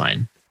business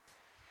line.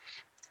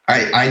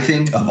 I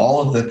think of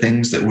all of the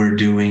things that we're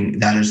doing,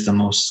 that is the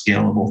most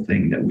scalable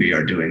thing that we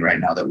are doing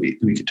right now that we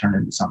could turn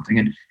into something.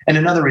 And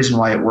another reason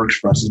why it works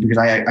for us is because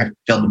I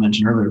failed to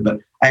mention earlier, but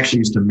I actually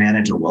used to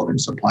manage a welding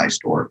supply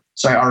store.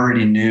 So I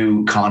already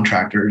knew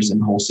contractors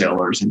and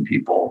wholesalers and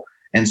people.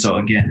 And so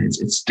again,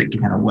 it's stick to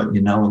kind of what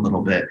you know a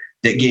little bit.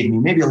 That gave me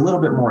maybe a little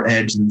bit more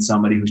edge than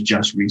somebody who's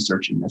just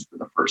researching this for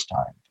the first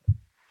time.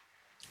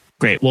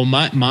 Great. Well,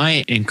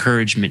 my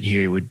encouragement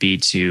here would be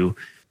to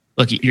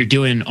look, you're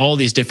doing all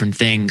these different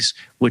things,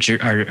 which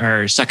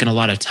are sucking a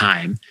lot of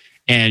time,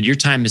 and your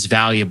time is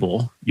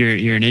valuable.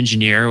 You're an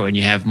engineer and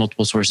you have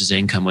multiple sources of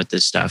income with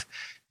this stuff.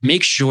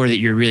 Make sure that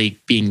you're really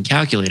being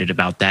calculated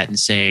about that and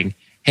saying,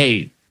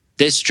 hey,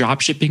 this drop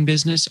shipping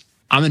business,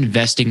 I'm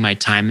investing my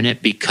time in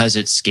it because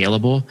it's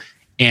scalable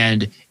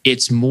and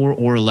it's more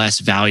or less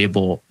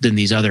valuable than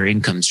these other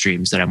income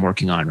streams that I'm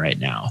working on right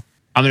now.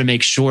 I'm going to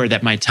make sure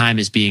that my time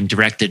is being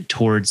directed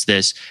towards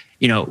this.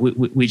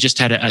 We just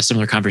had a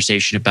similar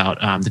conversation about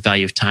the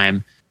value of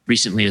time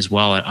recently as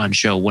well on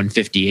show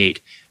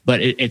 158. But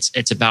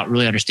it's about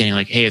really understanding,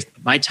 like, hey, if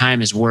my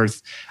time is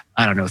worth,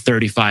 I don't know,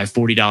 $35,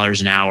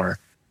 $40 an hour,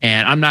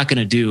 and I'm not going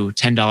to do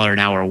 $10 an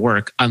hour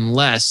work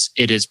unless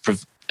it is,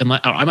 I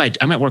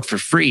might work for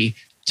free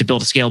to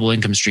build a scalable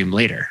income stream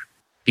later,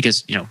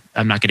 because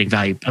I'm not getting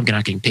value. I'm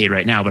not getting paid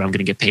right now, but I'm going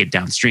to get paid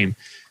downstream.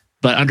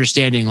 But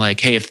understanding, like,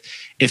 hey,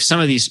 if some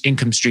of these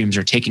income streams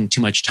are taking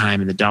too much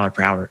time and the dollar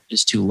per hour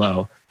is too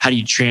low, how do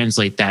you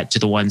translate that to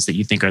the ones that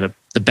you think are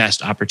the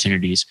best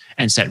opportunities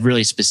and set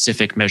really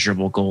specific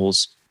measurable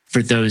goals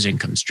for those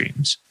income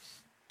streams?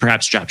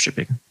 Perhaps drop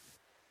shipping.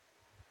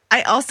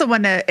 I also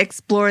want to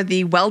explore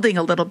the welding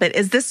a little bit.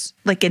 Is this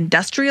like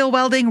industrial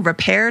welding,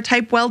 repair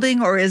type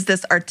welding, or is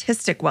this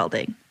artistic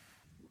welding?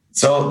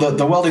 So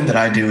the welding that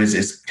I do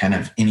is kind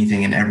of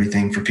anything and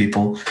everything for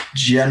people.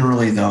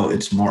 Generally, though,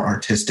 it's more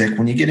artistic.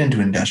 When you get into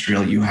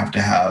industrial, you have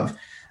to have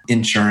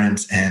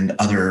insurance and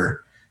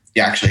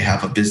you actually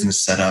have a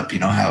business set up,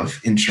 have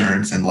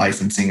insurance and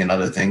licensing and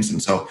other things. And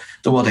so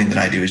the welding that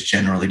I do is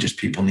generally just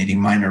people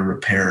needing minor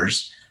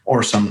repairs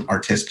or some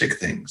artistic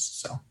things.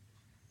 So,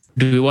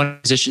 do we want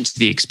to transition to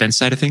the expense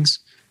side of things?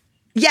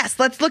 Yes,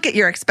 let's look at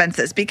your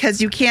expenses,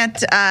 because you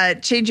can't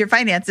change your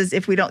finances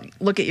if we don't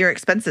look at your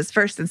expenses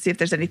first and see if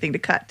there's anything to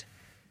cut.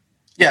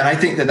 Yeah, and I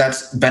think that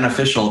that's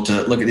beneficial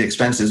to look at the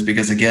expenses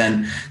because,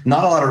 again,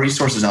 not a lot of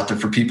resources out there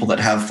for people that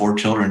have 4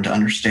 children to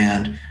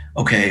understand,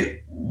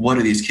 okay, what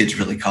do these kids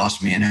really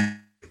cost me, and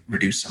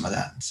reduce some of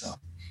that. So,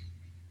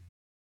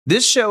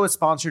 this show is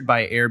sponsored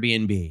by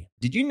Airbnb.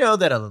 Did you know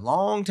that a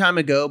long time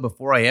ago,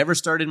 before I ever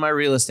started my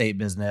real estate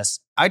business,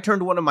 I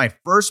turned one of my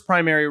first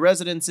primary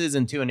residences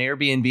into an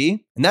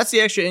Airbnb? And that's the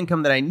extra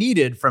income that I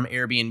needed from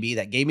Airbnb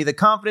that gave me the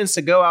confidence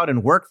to go out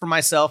and work for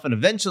myself and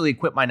eventually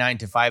quit my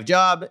 9-to-5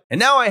 job. And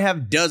now I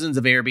have dozens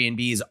of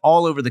Airbnbs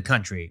all over the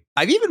country.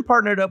 I've even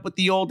partnered up with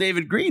the old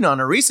David Green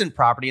on a recent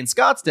property in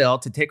Scottsdale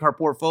to take our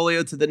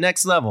portfolio to the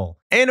next level.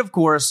 And of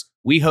course,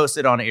 we host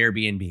it on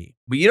Airbnb.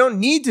 But you don't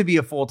need to be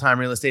a full-time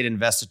real estate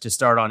investor to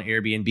start on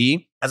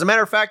Airbnb. As a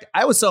matter of fact,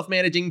 I was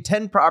self-managing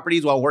 10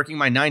 properties while working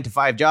my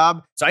 9-to-5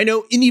 job, so I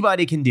know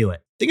anybody can do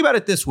it. Think about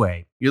it this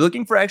way. You're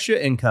looking for extra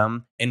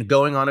income and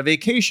going on a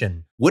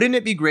vacation. Wouldn't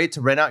it be great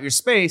to rent out your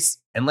space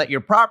and let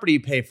your property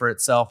pay for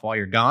itself while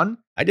you're gone?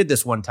 I did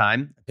this one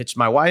time. I pitched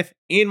my wife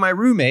and my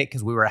roommate,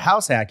 because we were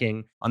house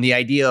hacking, on the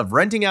idea of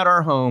renting out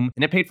our home,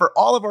 and it paid for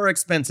all of our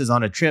expenses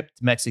on a trip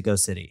to Mexico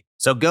City.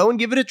 So go and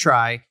give it a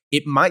try.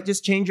 It might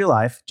just change your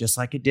life, just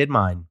like it did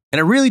mine. And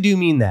I really do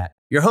mean that.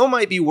 Your home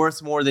might be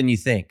worth more than you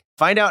think.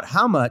 Find out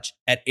how much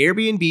at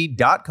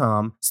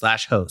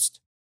airbnb.com/host.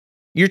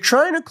 You're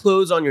trying to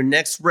close on your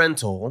next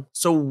rental,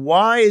 so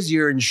why is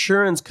your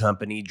insurance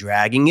company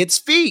dragging its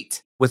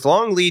feet? With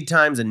long lead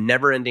times and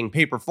never-ending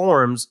paper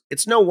forms,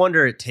 it's no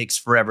wonder it takes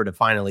forever to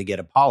finally get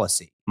a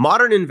policy.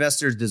 Modern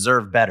investors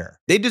deserve better.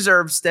 They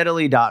deserve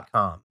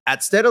Steadily.com.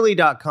 At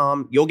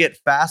Steadily.com, you'll get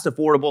fast,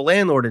 affordable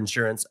landlord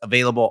insurance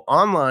available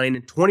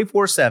online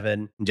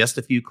 24/7 in just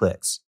a few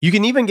clicks. You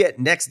can even get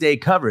next-day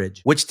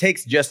coverage, which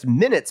takes just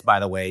minutes, by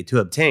the way, to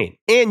obtain.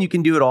 And you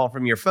can do it all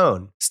from your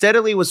phone.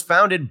 Steadily was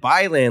founded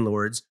by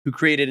landlords who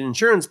created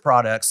insurance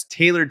products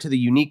tailored to the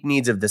unique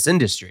needs of this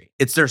industry.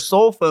 It's their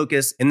sole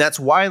focus, and that's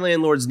why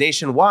landlords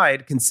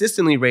nationwide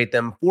consistently rate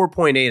them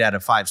 4.8 out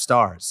of 5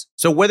 stars.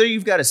 So whether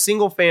you've got a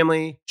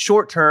single-family,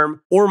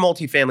 short-term, or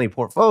multifamily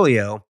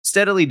portfolio,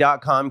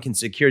 Steadily.com can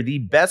secure the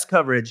best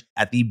coverage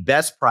at the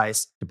best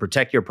price to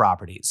protect your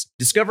properties.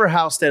 Discover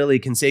how Steadily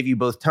can save you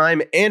both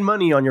time and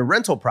money on your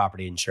rental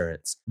property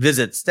insurance.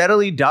 Visit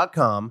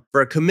Steadily.com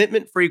for a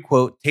commitment-free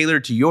quote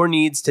tailored to your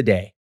needs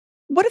today.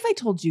 What if I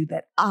told you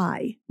that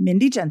I,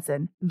 Mindy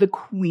Jensen, the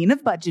queen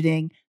of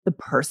budgeting, the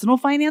personal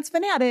finance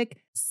fanatic,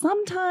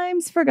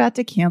 sometimes forgot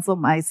to cancel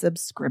my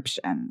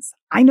subscriptions?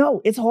 I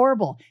know, it's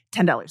horrible.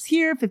 $10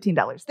 here,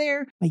 $15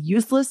 there. My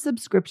useless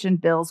subscription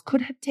bills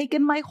could have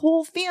taken my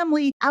whole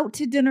family out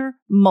to dinner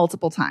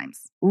multiple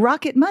times.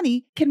 Rocket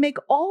Money can make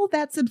all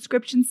that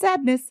subscription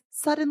sadness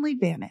suddenly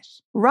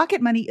vanish.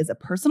 Rocket Money is a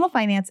personal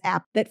finance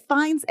app that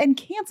finds and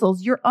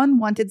cancels your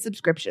unwanted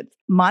subscriptions,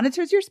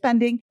 monitors your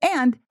spending,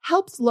 and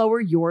helps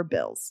lower your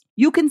bills.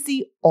 You can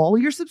see all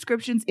your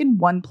subscriptions in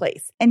one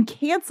place and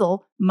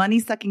cancel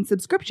money-sucking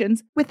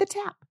subscriptions with a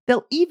tap.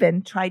 They'll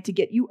even try to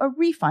get you a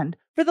refund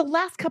for the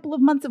last couple of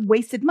months of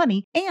wasted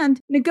money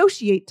and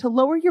negotiate to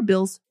lower your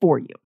bills for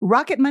you.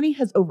 Rocket Money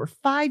has over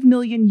 5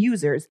 million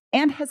users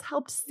and has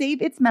helped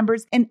save its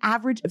members an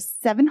average of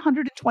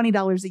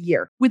 $720 a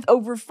year, with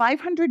over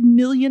 $500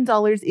 million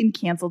in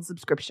canceled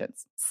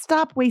subscriptions.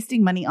 Stop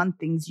wasting money on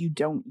things you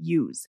don't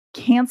use.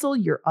 Cancel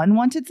your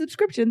unwanted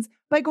subscriptions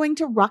by going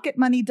to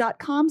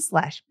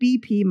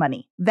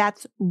rocketmoney.com/bpmoney.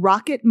 That's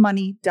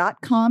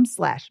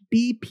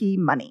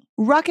rocketmoney.com/bpmoney.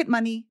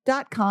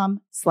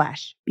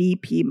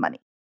 rocketmoney.com/bpmoney.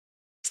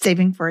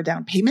 Saving for a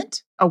down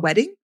payment, a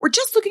wedding, or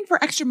just looking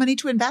for extra money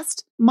to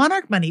invest?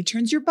 Monarch Money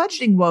turns your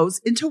budgeting woes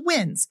into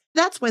wins.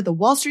 That's why the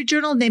Wall Street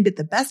Journal named it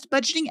the best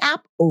budgeting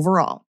app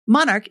overall.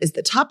 Monarch is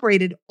the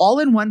top-rated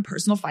all-in-one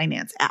personal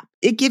finance app.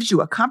 It gives you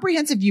a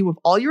comprehensive view of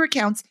all your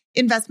accounts,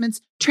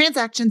 investments,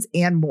 transactions,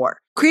 and more.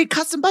 Create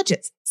custom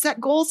budgets, set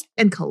goals,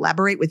 and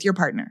collaborate with your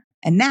partner.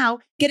 And now,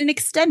 get an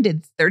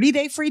extended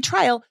 30-day free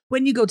trial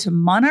when you go to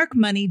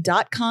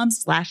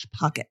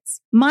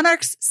monarchmoney.com/pockets.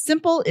 Monarch's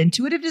simple,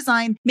 intuitive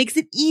design makes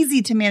it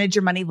easy to manage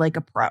your money like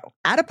a pro.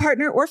 Add a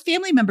partner or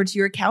family member to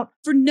your account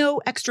for no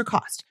extra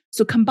cost,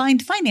 so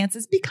combined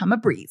finances become a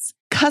breeze.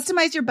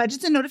 Customize your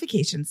budgets and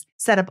notifications,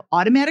 set up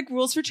automatic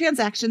rules for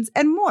transactions,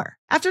 and more.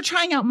 After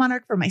trying out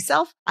Monarch for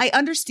myself, I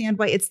understand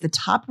why it's the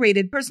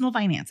top-rated personal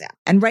finance app.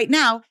 And right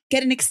now,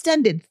 get an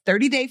extended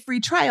 30-day free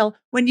trial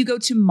when you go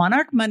to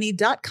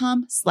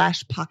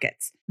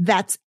monarchmoney.com/pockets.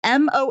 That's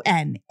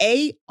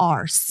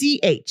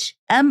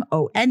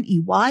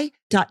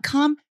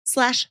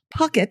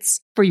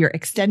monarchmoney.com/pockets for your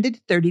extended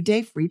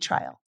 30-day free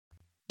trial.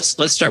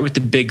 Let's start with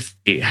the big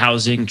three: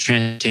 housing,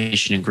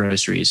 transportation, and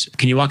groceries.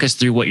 Can you walk us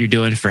through what you're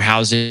doing for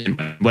housing,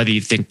 whether you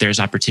think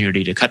there's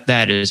opportunity to cut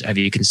that? Have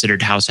you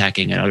considered house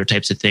hacking and other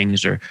types of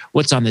things, or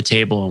what's on the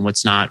table and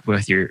what's not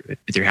with your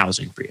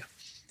housing for you?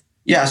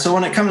 Yeah, so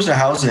when it comes to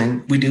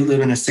housing, we do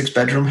live in a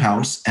 6-bedroom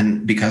house.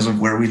 And because of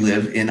where we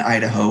live in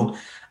Idaho,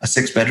 a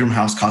 6-bedroom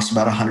house costs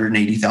about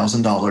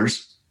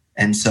 $180,000.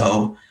 And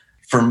so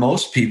for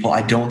most people,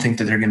 I don't think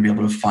that they're going to be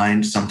able to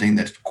find something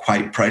that's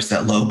quite priced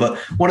that low. But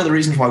one of the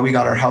reasons why we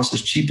got our house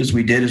as cheap as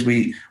we did is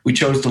we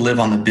chose to live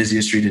on the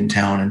busiest street in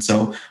town. And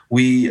so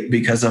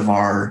because of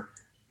our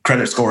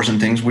credit scores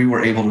and things, we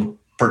were able to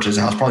purchase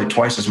a house probably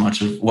twice as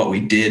much as what we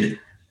did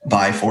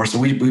buy for. So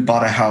we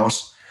bought a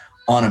house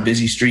on a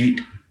busy street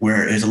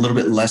where it's a little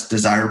bit less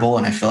desirable.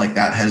 And I feel like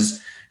that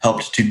has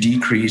helped to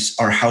decrease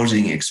our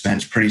housing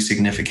expense pretty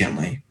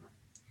significantly.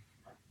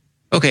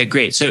 Okay,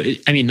 great. So,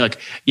 I mean, look,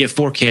 you have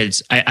 4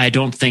 kids. I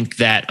don't think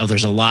that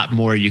there's a lot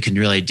more you can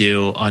really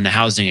do on the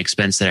housing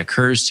expense that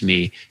occurs to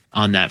me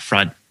on that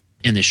front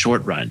in the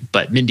short run.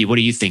 But Mindy, what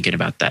are you thinking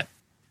about that?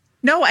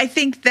 No, I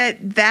think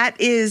that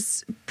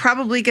is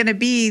probably going to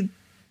be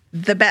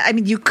the best. I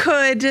mean, you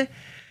could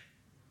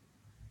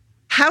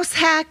house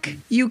hack,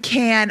 you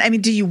can. I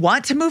mean, do you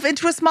want to move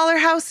into a smaller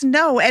house?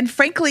 No. And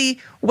frankly,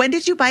 when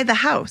did you buy the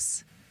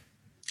house?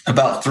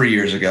 About 3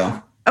 years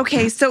ago.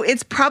 Okay, so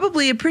it's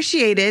probably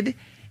appreciated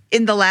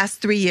in the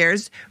last 3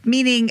 years,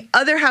 meaning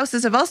other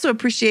houses have also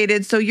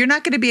appreciated. So you're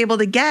not going to be able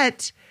to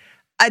get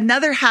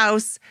another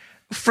house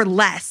for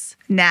less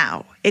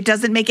now. It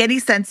doesn't make any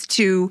sense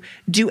to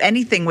do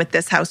anything with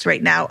this house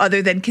right now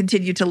other than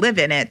continue to live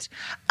in it.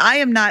 I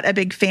am not a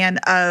big fan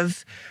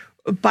of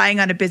buying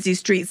on a busy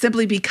street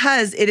simply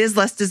because it is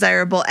less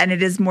desirable and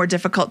it is more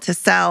difficult to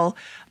sell.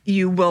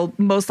 You will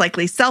most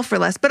likely sell for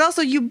less, but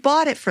also you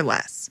bought it for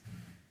less.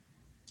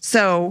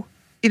 So,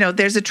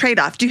 there's a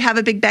trade-off. Do you have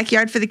a big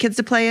backyard for the kids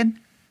to play in?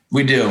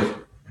 We do.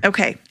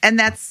 Okay. And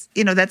that's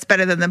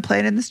better than them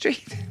playing in the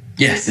street.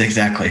 Yes,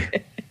 exactly.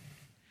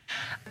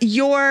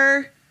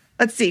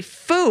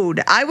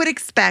 Food. I would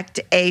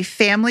expect a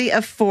family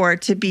of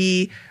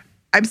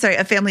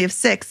a family of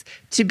 6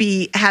 to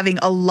be having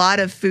a lot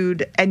of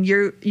food, and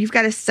you've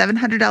got a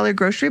 $700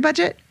 grocery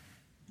budget?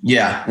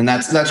 Yeah, and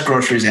that's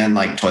groceries and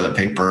like toilet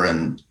paper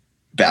and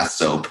bath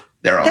soap.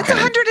 That's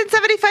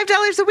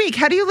 $175 a week.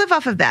 How do you live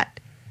off of that?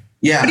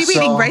 Yeah. What are you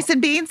eating? Rice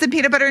and beans and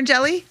peanut butter and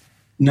jelly?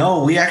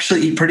 No, we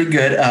actually eat pretty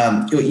good.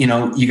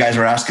 You guys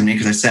were asking me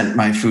because I sent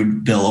my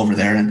food bill over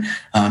there and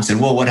said,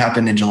 well, what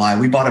happened in July?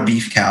 We bought a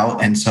beef cow.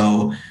 And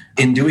so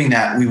in doing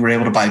that, we were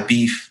able to buy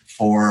beef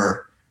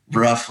for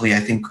roughly, I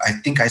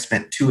think I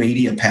spent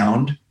 $2.80 a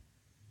pound,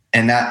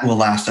 and that will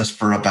last us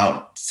for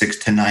about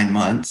 6 to 9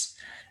 months.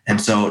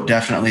 And so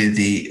definitely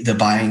the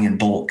buying in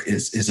bulk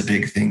is a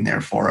big thing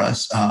there for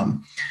us.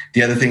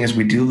 The other thing is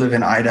we do live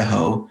in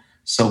Idaho,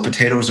 so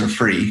potatoes are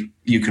free.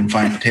 You can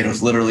find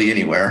potatoes literally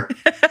anywhere.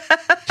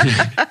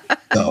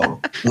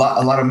 So a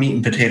lot of meat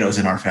and potatoes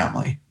in our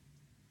family.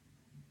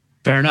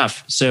 Fair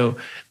enough. So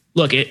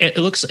look, it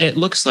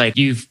looks like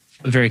you've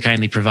very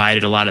kindly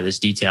provided a lot of this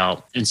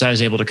detail. And so I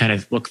was able to kind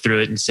of look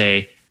through it and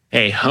say,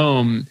 hey,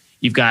 home,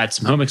 you've got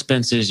some home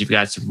expenses, you've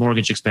got some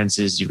mortgage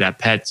expenses, you've got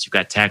pets, you've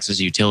got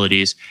taxes,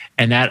 utilities,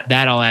 and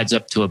that all adds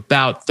up to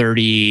about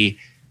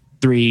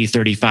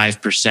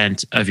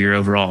 35% of your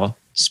overall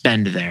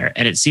spend there.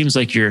 And it seems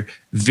like you're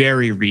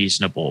very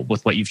reasonable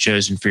with what you've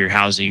chosen for your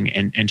housing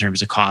and in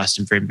terms of cost,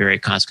 and very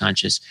cost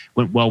conscious,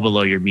 went well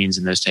below your means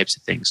and those types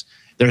of things.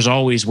 There's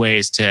always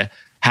ways to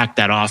hack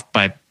that off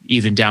by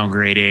even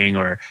downgrading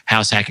or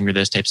house hacking or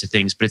those types of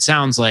things. But it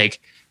sounds like,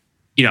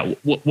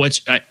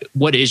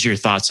 what is your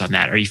thoughts on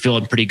that? Are you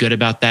feeling pretty good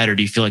about that? Or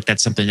do you feel like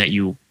that's something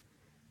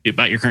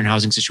about your current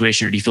housing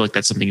situation, or do you feel like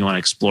that's something you want to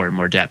explore in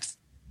more depth?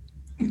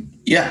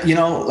 Yeah,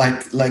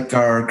 like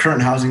our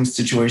current housing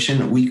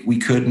situation, we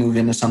could move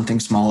into something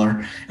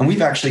smaller. And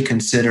we've actually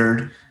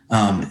considered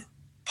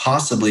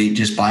possibly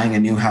just buying a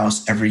new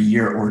house every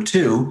year or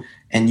two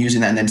and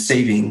using that and then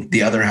saving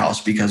the other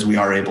house, because we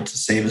are able to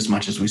save as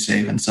much as we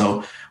save. And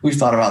so we've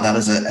thought about that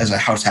as a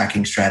house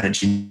hacking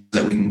strategy,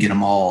 that we can get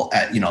them all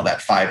at,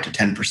 that 5 to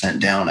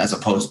 10% down, as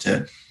opposed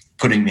to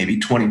putting maybe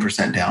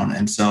 20% down.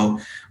 And so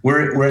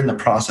we're in the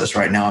process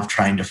right now of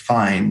trying to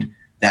find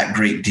that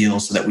great deal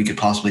so that we could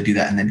possibly do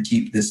that and then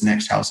keep this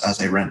next house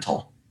as a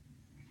rental.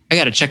 I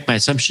got to check my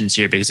assumptions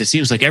here, because it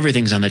seems like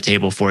everything's on the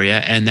table for you.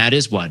 And that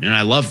is one. And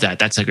I love that.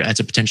 That's a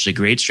potentially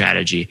great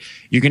strategy.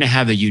 You're going to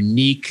have a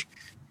unique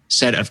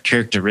set of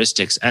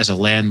characteristics as a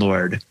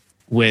landlord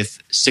with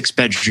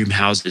 6-bedroom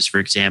houses, for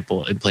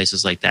example, in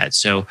places like that.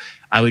 So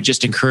I would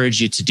just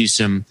encourage you to do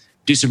some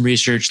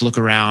research, look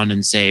around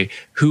and say,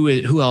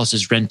 who else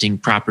is renting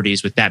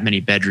properties with that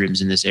many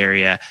bedrooms in this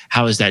area?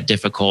 How is that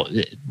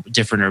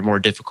different or more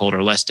difficult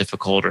or less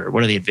difficult? Or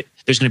what are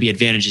there's going to be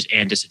advantages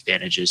and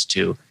disadvantages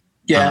to.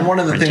 Yeah. And one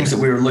of the things that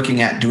we were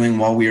looking at doing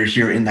while we were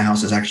here in the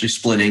house is actually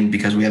splitting,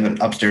 because we have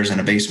an upstairs and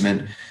a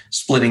basement,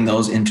 splitting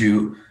those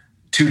into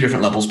 2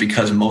 different levels,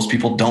 because most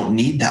people don't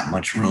need that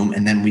much room.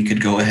 And then we could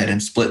go ahead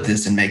and split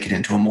this and make it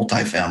into a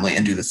multifamily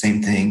and do the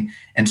same thing.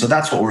 And so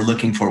that's what we're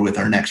looking for with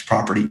our next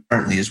property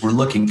currently, is we're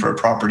looking for a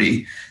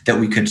property that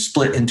we could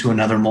split into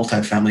another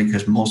multifamily,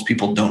 because most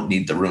people don't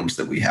need the rooms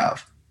that we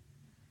have.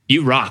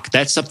 You rock.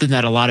 That's something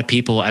that a lot of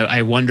people,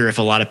 I wonder if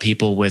a lot of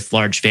people with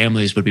large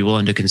families would be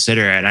willing to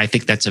consider. And I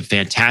think that's a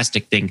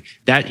fantastic thing.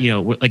 That,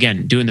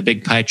 again, doing the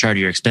big pie chart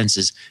of your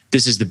expenses,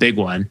 this is the big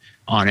one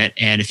on it.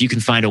 And if you can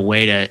find a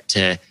way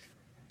to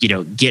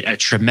get a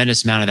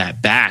tremendous amount of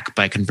that back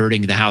by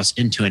converting the house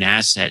into an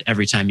asset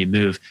every time you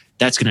move,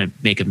 that's going to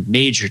make a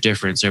major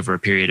difference over a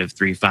period of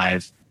 3,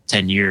 5,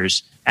 10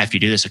 years after you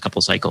do this a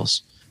couple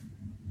cycles.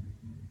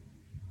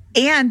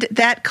 And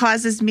that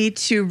causes me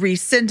to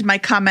rescind my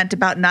comment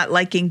about not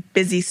liking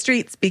busy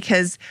streets,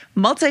 because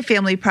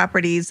multifamily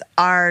properties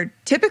are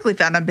typically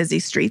found on busy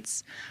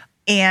streets.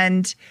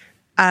 And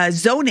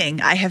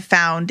zoning, I have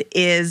found,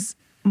 is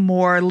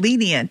more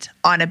lenient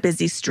on a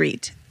busy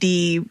street.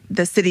 The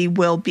city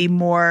will be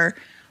more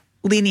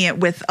lenient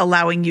with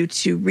allowing you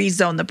to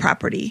rezone the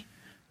property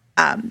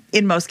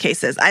in most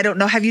cases. I don't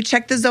know. Have you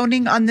checked the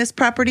zoning on this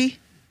property?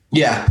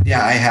 Yeah,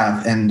 I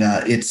have. And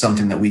it's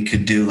something that we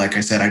could do. Like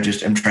I said,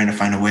 I'm trying to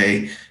find a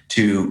way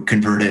to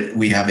convert it.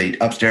 We have a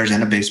upstairs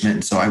and a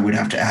basement, so I would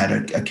have to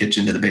add a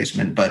kitchen to the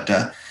basement. But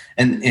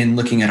and in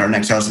looking at our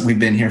next house, we've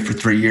been here for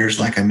 3 years.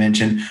 Like I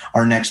mentioned,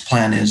 our next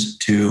plan is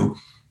to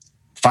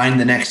find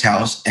the next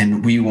house,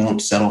 and we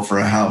won't settle for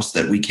a house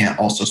that we can't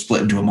also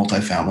split into a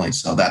multifamily.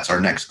 So that's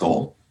our next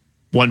goal.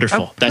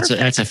 Wonderful. Oh,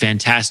 that's a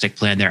fantastic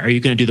plan there. Are you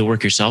going to do the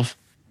work yourself?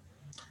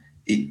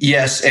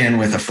 Yes, and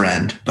with a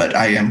friend, but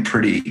I am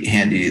pretty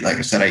handy. Like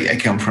I said, I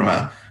come from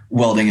a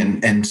welding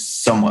and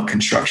somewhat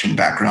construction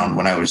background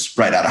when I was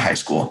right out of high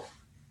school.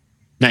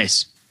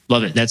 Nice.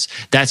 Love it. That's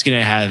going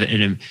to have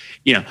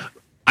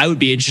I would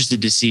be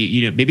interested to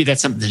see, maybe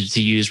that's something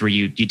to use where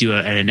you do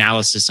an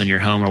analysis on your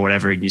home or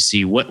whatever, and you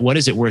see what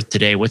is it worth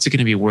today? What's it going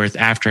to be worth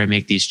after I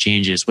make these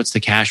changes? What's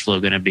the cash flow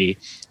going to be?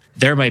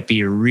 There might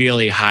be a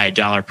really high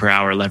dollar per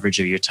hour leverage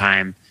of your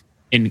time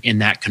in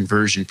that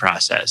conversion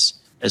process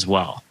as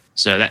well.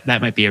 So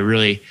that might be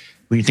when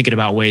you're thinking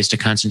about ways to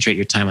concentrate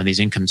your time on these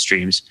income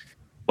streams,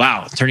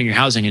 wow, turning your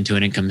housing into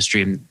an income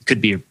stream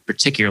could be a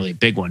particularly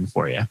big one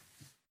for you.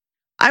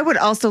 I would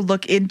also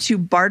look into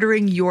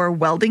bartering your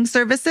welding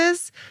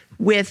services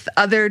with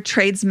other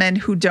tradesmen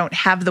who don't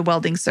have the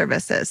welding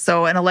services.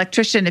 So an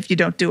electrician, if you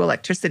don't do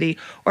electricity,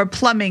 or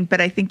plumbing,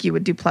 but I think you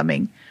would do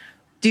plumbing.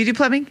 Do you do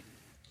plumbing?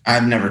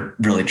 I've never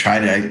really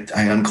tried it.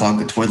 I unclog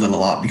the toilet a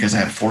lot because I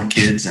have 4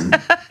 kids, and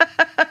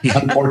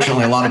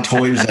unfortunately, a lot of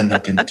toys end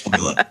up in the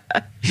toilet.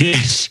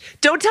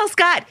 Don't tell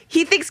Scott.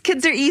 He thinks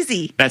kids are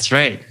easy. That's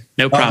right.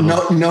 No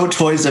problem. No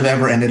toys have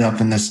ever ended up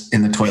in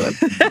the toilet.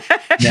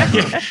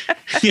 Never.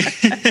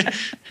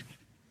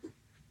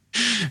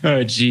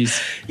 Oh,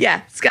 geez.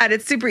 Yeah, Scott,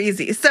 it's super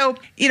easy. So,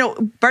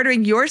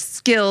 bartering your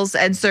skills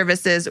and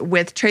services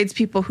with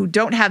tradespeople who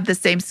don't have the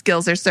same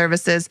skills or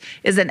services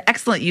is an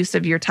excellent use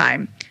of your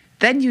time.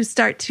 Then you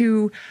start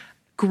to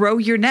grow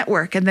your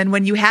network. And then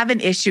when you have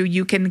an issue,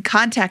 you can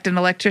contact an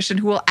electrician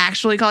who will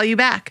actually call you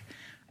back.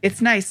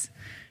 It's nice.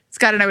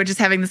 Scott and I were just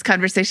having this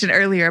conversation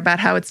earlier about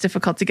how it's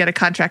difficult to get a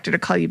contractor to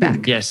call you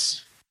back.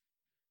 Yes.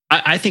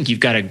 I think you've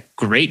got a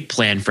great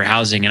plan for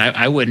housing, and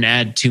I wouldn't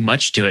add too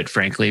much to it,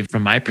 frankly,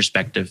 from my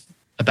perspective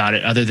about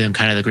it, other than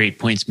kind of the great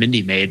points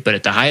Mindy made. But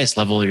at the highest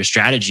level, your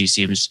strategy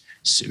seems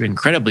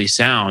incredibly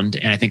sound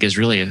and I think is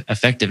really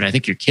effective. And I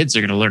think your kids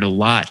are going to learn a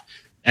lot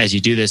as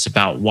you do this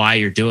about why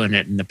you're doing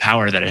it and the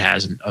power that it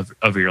has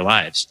over your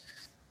lives.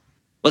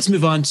 Let's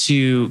move on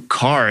to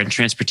car and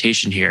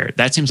transportation here.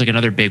 That seems like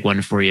another big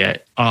one for you.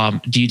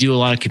 Do you do a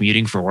lot of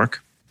commuting for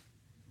work?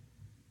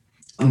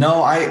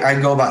 No, I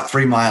go about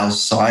 3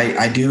 miles. So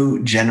I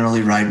do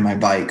generally ride my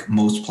bike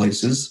most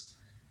places.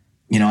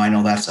 I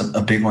know that's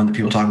a big one that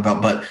people talk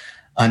about, but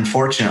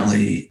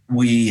unfortunately,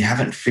 we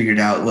haven't figured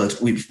out,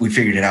 we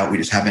figured it out. We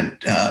just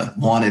haven't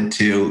wanted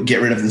to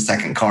get rid of the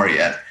second car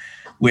yet.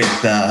 With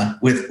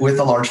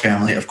a large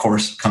family, of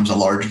course, comes a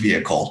large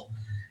vehicle.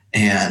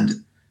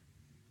 And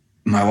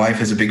my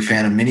wife is a big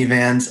fan of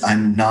minivans.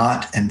 I'm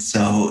not. And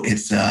so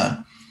it's,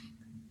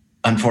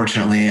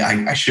 unfortunately,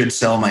 I should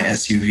sell my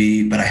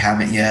SUV, but I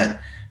haven't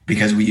yet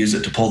because we use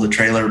it to pull the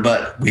trailer.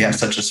 But we have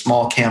such a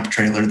small camp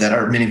trailer that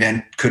our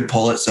minivan could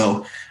pull it.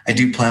 So I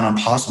do plan on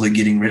possibly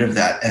getting rid of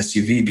that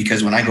SUV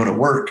because when I go to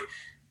work,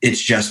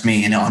 it's just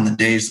me. And on the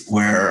days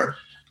where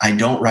I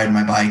don't ride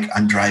my bike,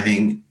 I'm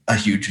driving a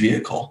huge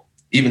vehicle.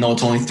 Even though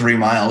it's only 3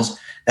 miles,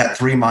 that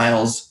 3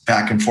 miles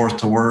back and forth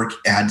to work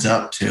adds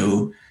up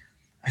to,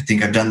 I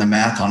think I've done the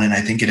math on it. I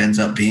think it ends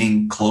up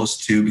being close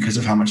to, because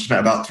of how much I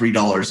spent, about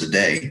 $3 a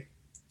day.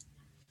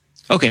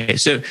 Okay.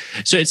 So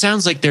it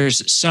sounds like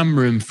there's some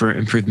room for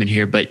improvement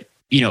here, but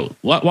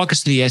walk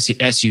us through the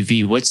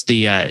SUV. What's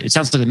it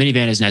sounds like the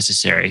minivan is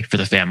necessary for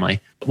the family.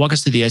 Walk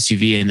us through the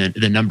SUV and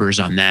the numbers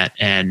on that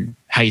and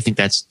how you think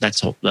that's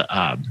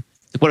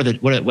what do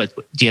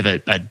you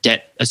have a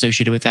debt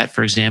associated with that,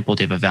 for example?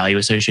 Do you have a value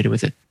associated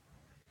with it?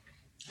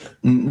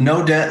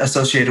 No debt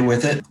associated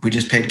with it. We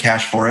just paid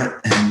cash for it.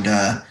 And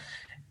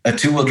a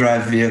 2-wheel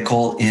drive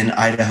vehicle in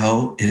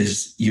Idaho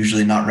is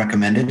usually not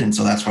recommended. And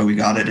so that's why we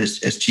got it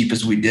as cheap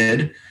as we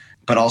did.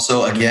 But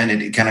also, again,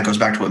 it kind of goes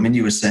back to what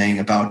Mindy was saying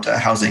about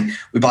housing.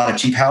 We bought a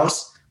cheap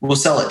house. We'll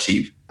sell it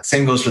cheap.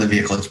 Same goes for the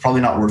vehicle. It's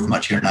probably not worth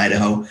much here in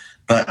Idaho.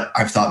 But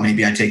I've thought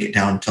maybe I take it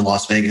down to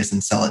Las Vegas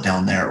and sell it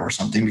down there or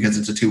something because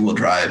it's a 2-wheel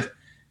drive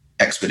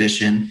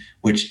Expedition,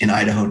 which in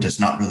Idaho does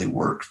not really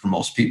work for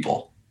most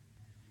people.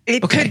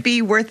 It could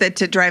be worth it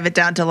to drive it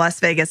down to Las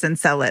Vegas and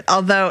sell it.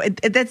 Although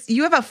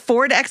you have a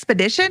Ford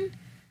Expedition?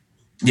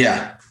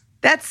 Yeah.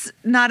 That's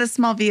not a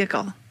small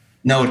vehicle.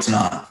 No, it's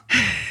not.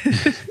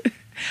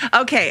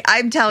 Okay,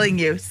 I'm telling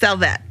you, sell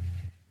that.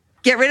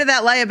 Get rid of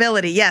that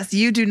liability. Yes,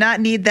 you do not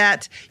need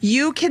that.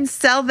 You can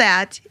sell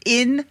that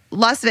in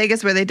Las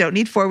Vegas where they don't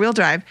need 4-wheel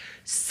drive.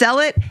 Sell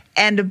it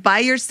and buy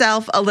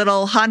yourself a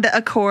little Honda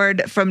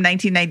Accord from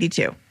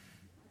 1992.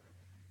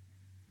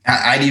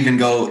 I'd even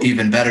go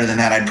even better than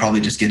that. I'd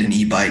probably just get an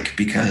e-bike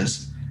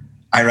because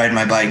I ride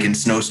my bike in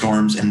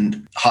snowstorms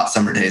and hot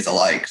summer days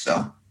alike.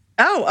 So.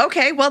 Oh,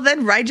 okay. Well,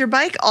 then ride your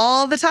bike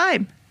all the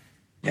time.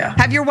 Yeah.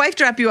 Have your wife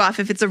drop you off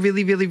if it's a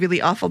really, really,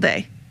 really awful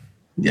day.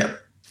 Yep.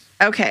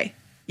 Okay.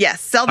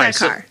 Yes. Sell that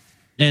car.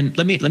 And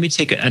let me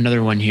take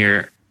another one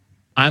here.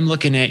 I'm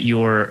looking at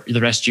the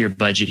rest of your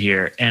budget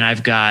here, and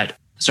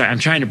I'm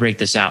trying to break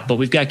this out, but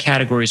we've got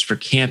categories for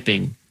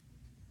camping,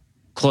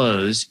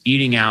 clothes,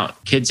 eating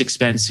out, kids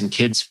expense and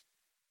kids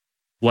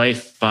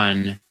wife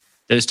fun,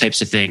 those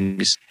types of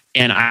things.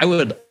 And I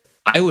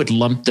would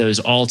lump those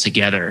all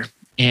together.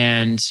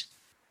 And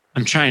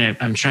I'm trying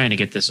to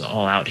get this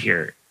all out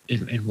here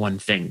in one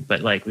thing,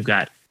 but like we've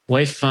got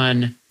wife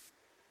fun,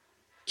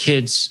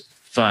 kids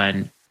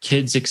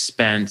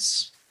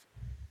expense.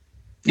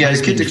 Yeah,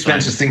 the kids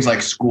expense is things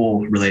like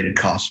school related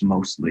costs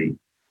mostly.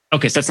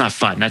 Okay, so that's not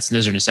fun.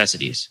 Those are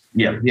necessities.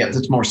 Yeah,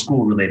 it's more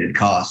school related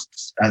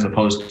costs as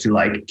opposed to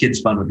like kids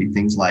fun would be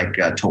things like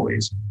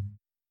toys.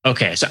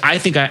 Okay, so I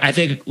think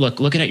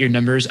looking at your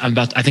numbers,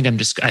 I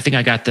think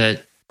I got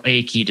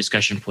a key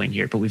discussion point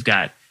here, but we've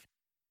got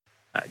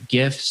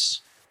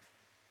gifts,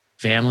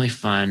 family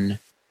fun,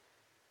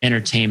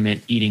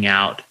 entertainment, eating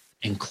out,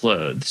 and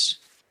clothes.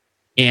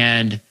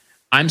 And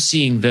I'm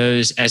seeing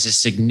those as a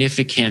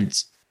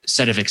significant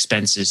set of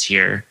expenses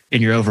here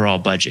in your overall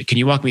budget. Can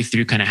you walk me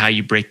through kind of how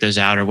you break those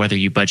out, or whether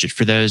you budget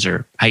for those,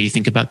 or how you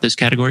think about those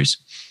categories?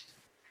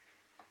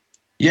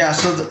 Yeah.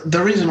 So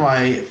the reason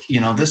why,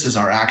 this is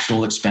our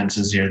actual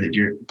expenses here that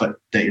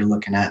you're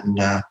looking at. And,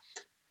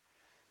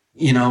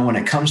 when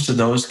it comes to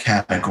those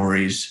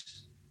categories,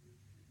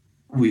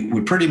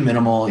 we're pretty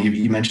minimal.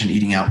 You mentioned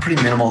eating out,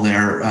 pretty minimal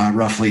there,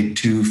 roughly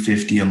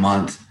 $250 a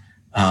month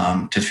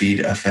to feed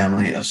a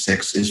family of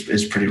 6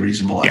 is pretty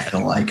reasonable. Yeah. I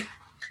feel like.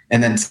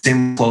 And then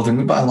same clothing.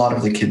 We buy a lot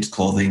of the kids'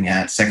 clothing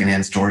at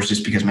secondhand stores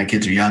just because my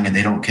kids are young and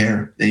they don't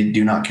care. They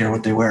do not care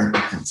what they wear.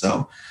 And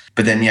so,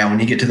 but then, when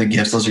you get to the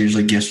gifts, those are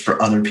usually gifts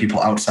for other people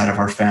outside of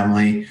our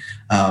family.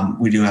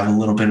 We do have a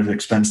little bit of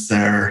expense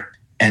there.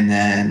 And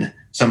then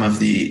some of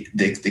the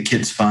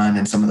kids' fun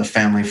and some of the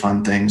family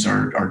fun things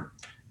are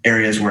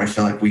areas where I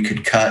feel like we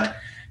could cut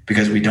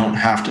because we don't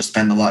have to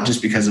spend a lot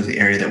just because of the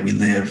area that we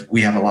live.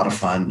 We have a lot of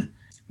fun,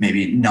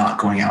 maybe not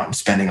going out and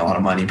spending a lot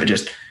of money, but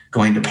just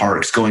going to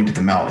parks, going to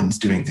the mountains,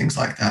 doing things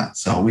like that.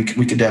 So we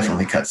could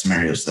definitely cut some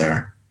areas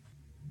there.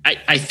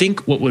 I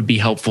think what would be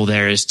helpful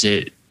there is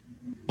to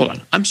hold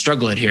on. I'm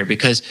struggling here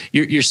because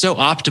you're so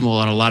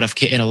optimal in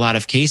a lot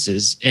of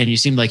cases, and you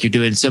seem like you're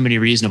doing so many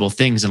reasonable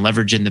things and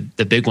leveraging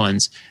the big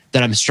ones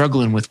that I'm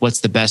struggling with what's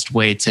the best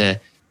way to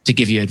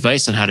give you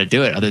advice on how to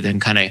do it, other than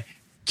kind of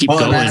keep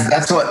going.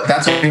 That's what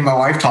me and my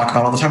wife talk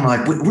about all the time. We're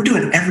like, we're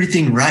doing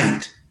everything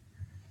right.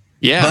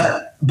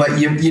 Yeah. But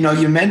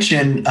you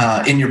mentioned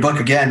in your book,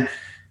 again,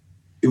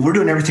 we're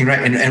doing everything right.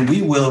 And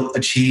we will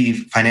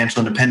achieve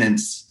financial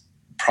independence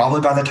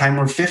probably by the time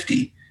we're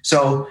 50.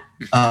 So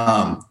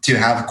to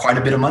have quite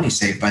a bit of money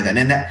saved by then.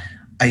 And that,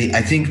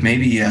 I think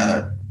maybe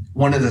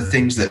one of the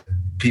things that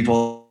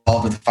people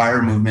involved with the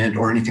FIRE movement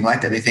or anything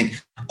like that, they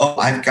think, oh,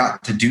 I've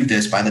got to do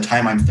this by the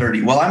time I'm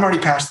 30. Well, I'm already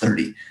past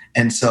 30.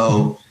 And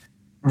so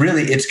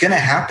really it's going to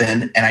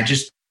happen. And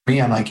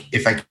I'm like,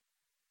 if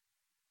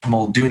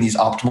I'm doing these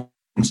optimal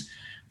things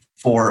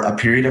for a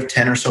period of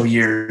 10 or so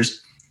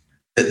years,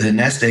 the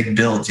nest egg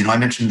builds. I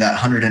mentioned that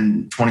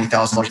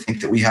 $120,000 I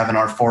think that we have in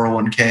our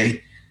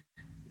 401k.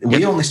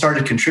 We only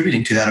started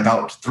contributing to that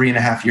about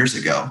 3.5 years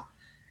ago.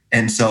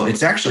 And so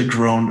it's actually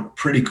grown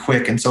pretty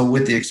quick. And so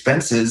with the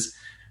expenses,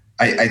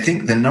 I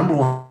think the number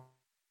one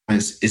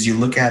is you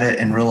look at it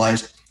and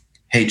realize,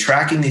 hey,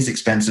 tracking these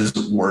expenses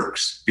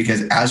works,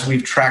 because as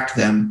we've tracked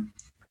them,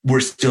 we're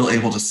still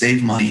able to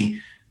save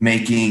money,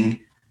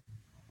 making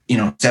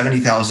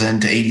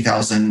 $70,000 to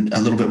 $80,000, a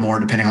little bit more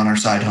depending on our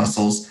side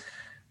hustles,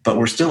 but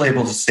we're still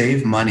able to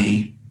save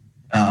money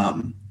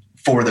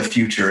for the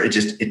future.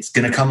 It's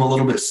going to come a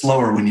little bit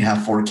slower when you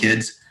have 4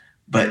 kids,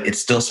 but it's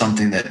still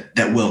something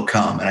that will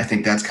come. And I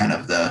think that's kind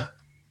of the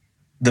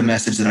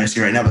message that I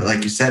see right now. But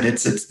like you said,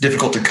 it's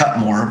difficult to cut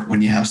more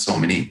when you have so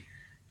many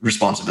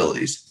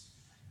responsibilities.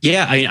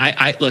 Yeah,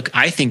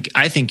 I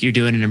think you're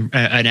doing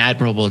an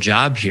admirable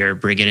job here,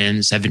 bringing in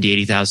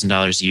 $70,000,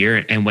 $80,000 a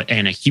year,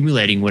 and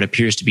accumulating what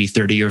appears to be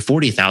 $30,000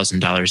 or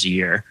 $40,000 a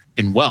year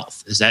in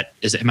wealth.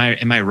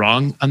 Am I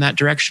wrong on that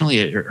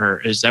directionally,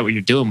 or is that what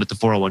you're doing with the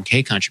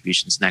 401k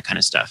contributions and that kind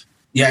of stuff?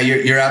 Yeah,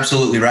 you're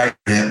absolutely right.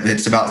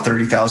 It's about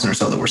 $30,000 or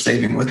so that we're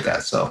saving with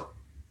that. So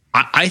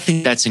I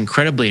think that's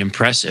incredibly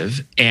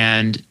impressive,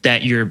 and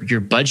that your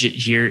budget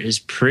here is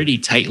pretty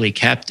tightly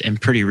kept and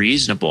pretty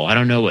reasonable. I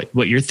don't know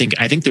what you're thinking.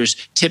 I think there's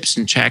tips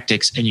and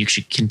tactics, and you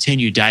should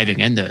continue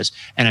diving in those.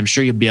 And I'm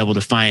sure you'll be able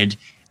to find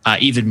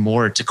even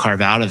more to carve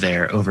out of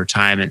there over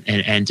time,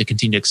 and to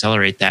continue to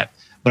accelerate that.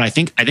 But I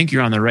think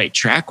you're on the right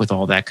track with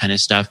all that kind of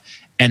stuff.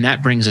 And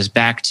that brings us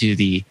back to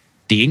the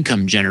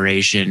income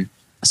generation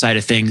side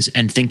of things,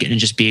 and thinking and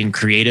just being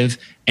creative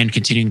and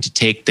continuing to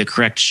take the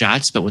correct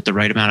shots, but with the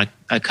right amount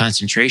of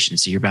concentration.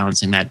 So you're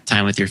balancing that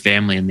time with your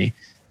family and the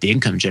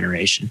income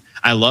generation.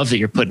 I love that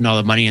you're putting all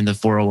the money in the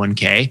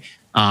 401k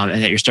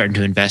and that you're starting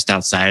to invest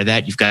outside of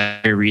that. You've got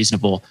a very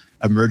reasonable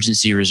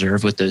emergency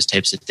reserve with those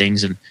types of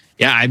things. And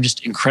yeah, I'm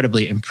just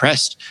incredibly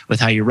impressed with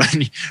how you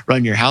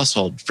run your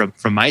household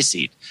from my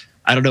seat.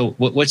 I don't know.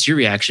 What's your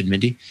reaction,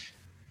 Mindy?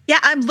 Yeah,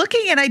 I'm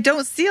looking and I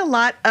don't see a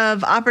lot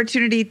of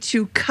opportunity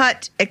to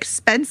cut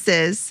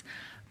expenses.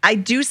 I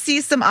do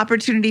see some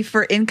opportunity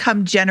for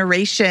income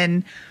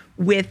generation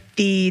with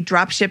the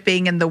drop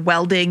shipping and the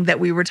welding that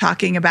we were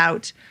talking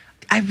about.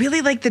 I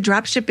really like the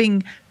drop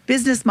shipping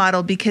business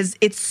model because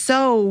it's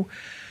so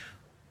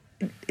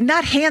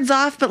not hands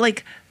off, but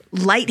like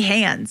light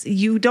hands.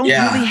 You don't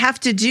really have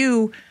to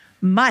do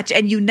much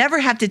and you never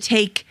have to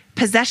take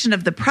possession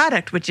of the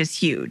product, which is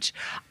huge.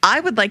 I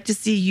would like to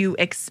see you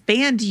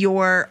expand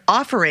your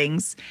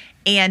offerings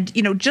and,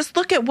 just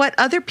look at what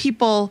other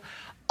people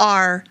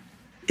are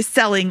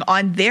selling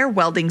on their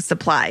welding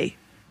supply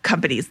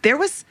companies. There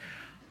was,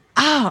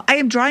 I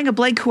am drawing a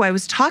blank who I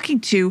was talking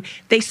to.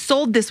 They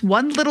sold this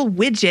one little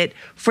widget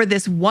for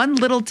this one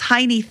little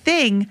tiny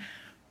thing,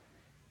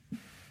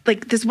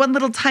 like this one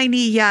little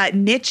tiny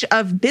niche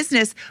of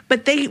business,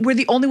 but they were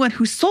the only one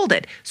who sold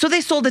it. So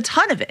they sold a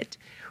ton of it.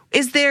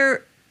 Is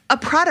there a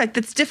product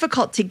that's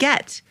difficult to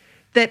get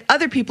that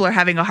other people are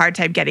having a hard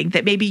time getting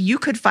that maybe you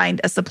could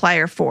find a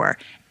supplier for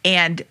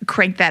and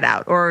crank that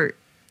out? Or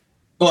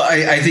well,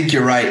 I think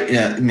you're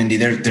right, Mindy.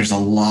 There's a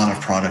lot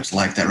of products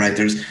like that, right?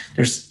 There's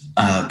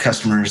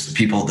customers,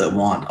 people that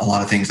want a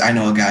lot of things. I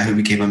know a guy who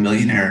became a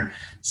millionaire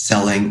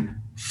selling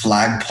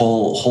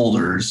flagpole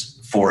holders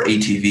for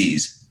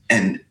ATVs,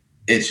 and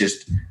it's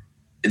just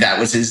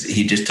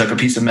he just took a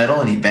piece of metal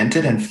and he bent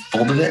it and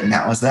folded it, and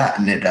that was that,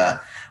 and it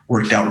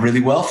worked out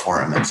really well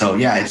for him. And so,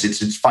 yeah,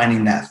 it's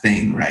finding that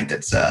thing, right?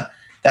 That's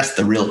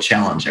the real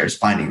challenge there, is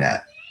finding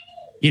that.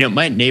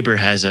 My neighbor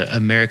has an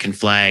American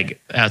flag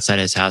outside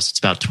his house. It's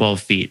about 12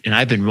 feet. And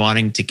I've been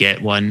wanting to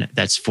get one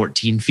that's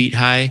 14 feet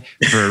high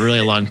for a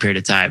really long period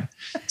of time.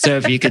 So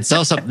if you could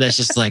sell something that's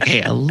just like,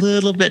 hey, a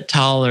little bit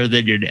taller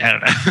than I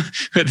don't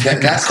know.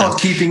 That's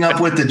called keeping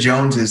up with the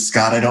Joneses,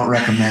 Scott. I don't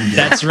recommend it.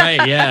 That's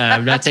right. Yeah.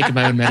 I'm not taking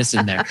my own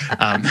medicine there.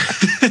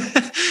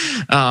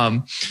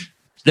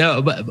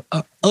 No, but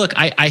look,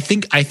 I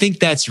think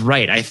that's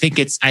right. I think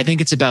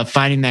it's about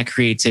finding that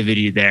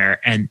creativity there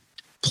and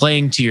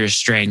playing to your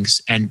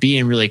strengths and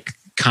being really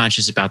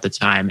conscious about the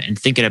time and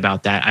thinking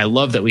about that. I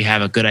love that we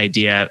have a good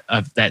idea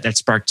of that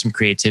sparked some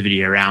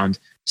creativity around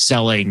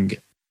selling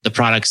the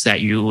products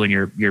that you and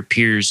your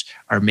peers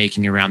are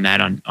making around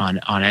that on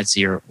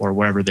Etsy or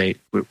wherever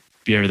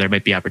there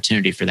might be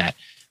opportunity for that.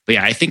 But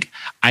yeah, I think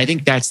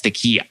that's the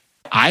key.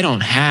 I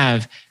don't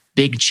have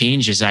big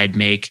changes I'd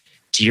make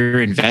to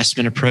your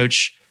investment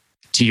approach,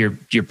 to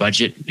your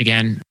budget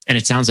again. And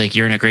it sounds like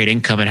you're in a great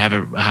income and have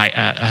a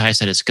high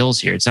set of skills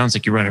here. It sounds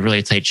like you run a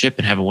really tight ship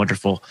and have a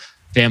wonderful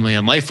family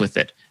and life with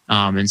it.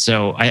 And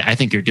so I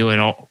think you're doing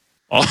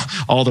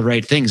all the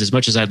right things. As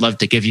much as I'd love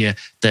to give you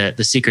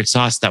the secret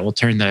sauce that will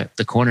turn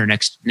the corner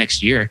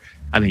next year,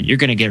 I mean, you're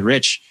going to get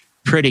rich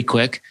pretty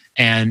quick.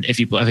 And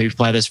if you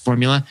apply this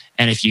formula,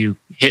 and if you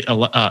hit a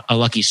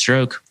lucky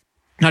stroke,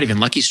 not even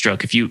lucky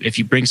stroke, if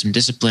you bring some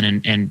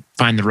discipline and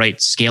find the right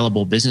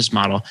scalable business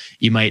model,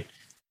 you might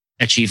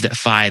achieve that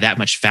FI that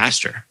much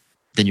faster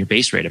than your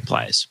base rate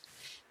implies.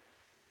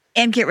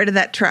 And get rid of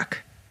that truck.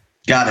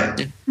 Got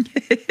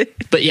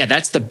it. But yeah,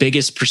 that's the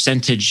biggest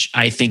percentage,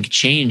 I think,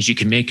 change you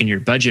can make in your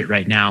budget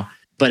right now.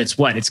 But it's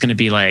going to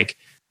be like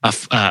a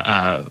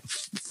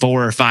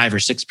 4 or 5 or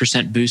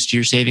 6% boost to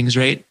your savings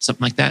rate,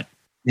 something like that.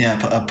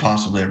 Yeah,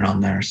 possibly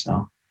around there.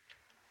 So.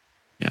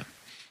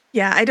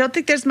 Yeah, I don't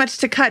think there's much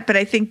to cut, but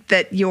I think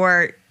that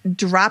your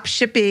drop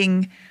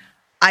shipping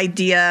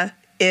idea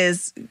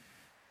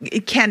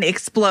it can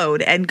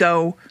explode and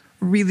go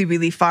really,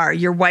 really far.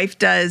 Your wife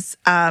does,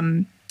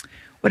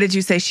 what did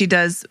you say? She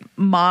does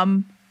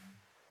mom,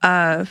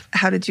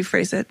 how did you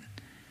phrase it?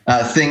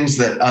 Things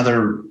that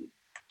other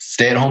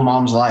stay-at-home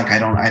moms like. I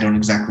don't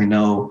exactly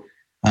know.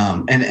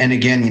 And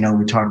again,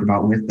 we talked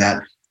about with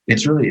that,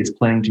 it's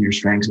playing to your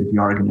strengths. If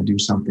you are going to do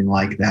something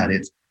like that,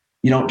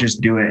 you don't just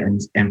do it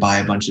and buy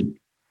a bunch of,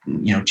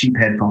 cheap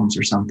headphones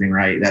or something,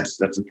 right? That's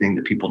the thing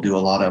that people do a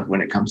lot of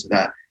when it comes to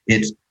that.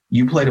 It's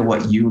you play to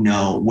what you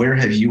know. Where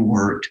have you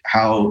worked?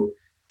 How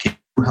can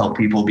you help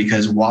people?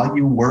 Because while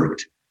you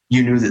worked,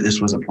 you knew that this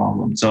was a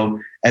problem. So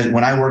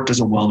when I worked as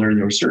a welder,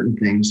 there were certain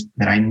things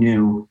that I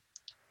knew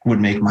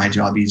would make my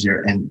job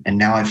easier. And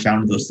now I've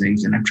found those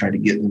things and I've tried to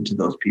get them to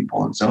those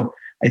people. And so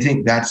I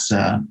think that's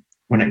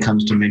when it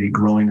comes to maybe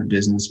growing a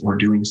business or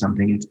doing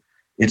something,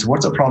 it's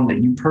what's a problem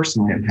that you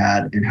personally have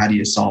had and how do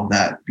you solve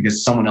that?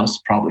 Because someone else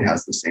probably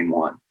has the same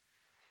one.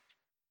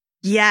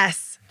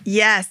 Yes.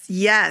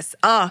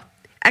 Oh,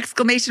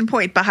 exclamation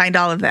point behind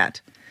all of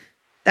that.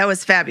 That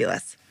was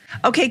fabulous.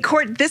 Okay,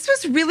 Court, this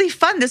was really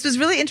fun. This was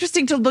really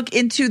interesting to look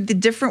into the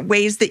different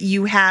ways that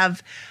you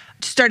have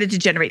started to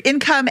generate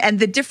income and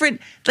the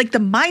different, like the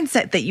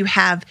mindset that you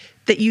have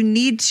that you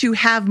need to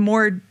have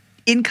more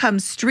income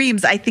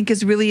streams, I think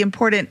is really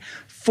important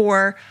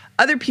for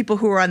other people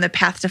who are on the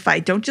path to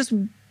FI. Don't just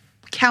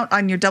count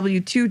on your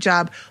W-2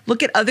 job.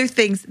 Look at other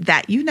things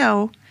that you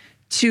know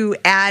to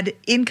add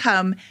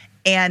income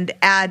and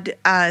add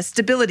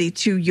stability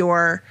to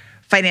your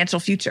financial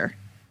future.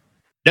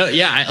 No,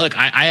 yeah.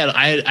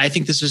 I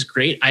think this was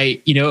great.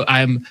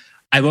 I'm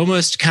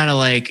almost kind of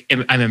like,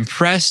 I'm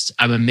impressed.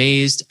 I'm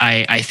amazed.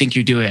 I think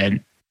you're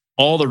doing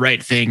all the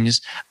right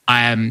things.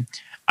 I'm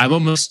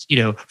almost,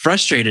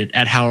 frustrated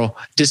at how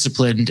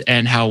disciplined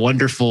and how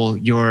wonderful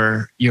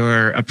your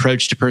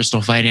approach to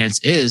personal finance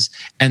is.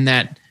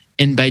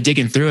 And by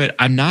digging through it,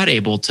 I'm not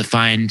able to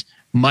find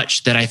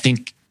much that I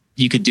think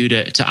you could do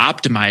to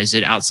optimize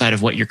it outside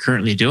of what you're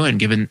currently doing,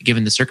 given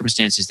the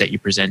circumstances that you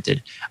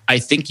presented. I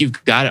think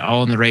you've got it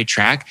all on the right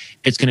track.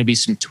 It's going to be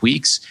some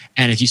tweaks.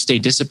 And if you stay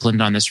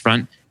disciplined on this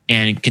front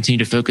and continue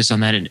to focus on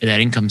that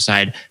income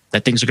side,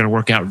 that things are going to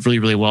work out really,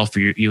 really well for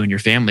you and your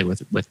family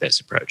with this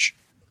approach.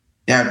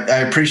 Yeah, I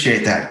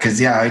appreciate that. Because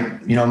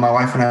my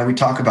wife and I, we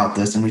talk about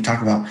this and we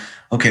talk about,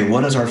 okay,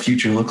 what does our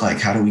future look like?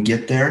 How do we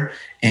get there?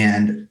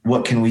 And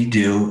what can we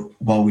do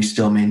while we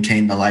still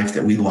maintain the life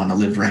that we want to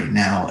live right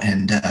now?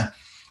 And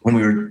when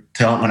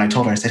I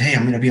told her, I said, hey,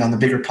 I'm going to be on the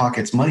Bigger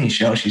Pockets Money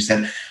Show. She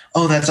said,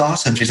 oh, that's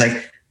awesome. She's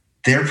like,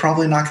 they're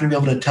probably not going to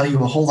be able to tell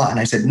you a whole lot. And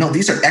I said, no,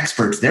 these are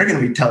experts. They're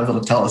going to be able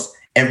to tell us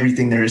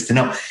everything there is to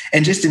know.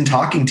 And just in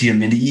talking to you,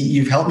 Mindy,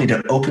 you've helped me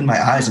to open my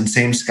eyes. And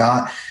same,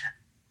 Scott,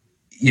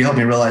 you helped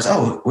me realize,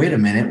 oh, wait a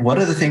minute. What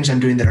are the things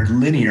I'm doing that are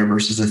linear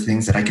versus the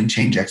things that I can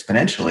change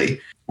exponentially,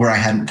 where I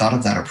hadn't thought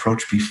of that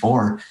approach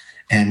before?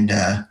 And,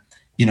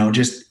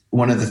 just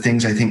one of the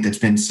things I think that's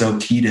been so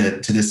key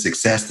to this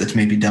success that's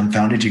maybe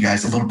dumbfounded you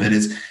guys a little bit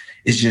is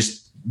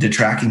just the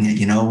tracking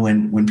it.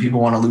 When people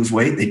want to lose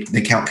weight,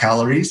 they count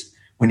calories.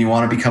 When you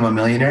want to become a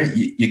millionaire,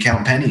 you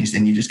count pennies,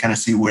 and you just kind of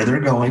see where they're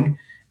going,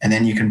 and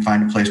then you can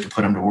find a place to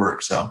put them to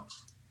work. So.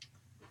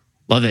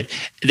 Love it.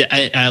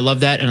 I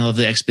love that. And I love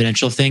the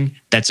exponential thing.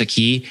 That's a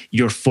key.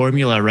 Your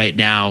formula right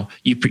now,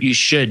 you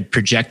should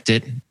project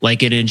it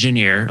like an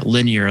engineer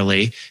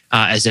linearly,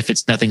 as if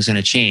nothing's going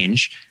to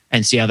change,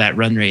 and see how that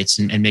run rates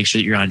and make sure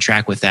that you're on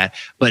track with that.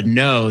 But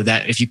know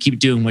that if you keep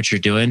doing what you're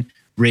doing,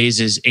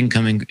 raises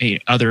income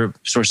and other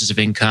sources of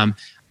income,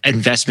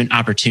 investment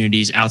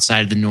opportunities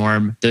outside of the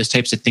norm, those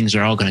types of things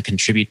are all going to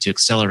contribute to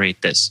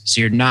accelerate this. So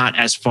you're not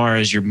as far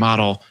as your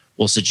model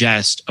will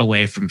suggest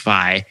away from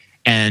FI.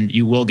 And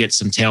you will get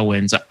some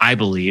tailwinds, I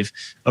believe,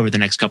 over the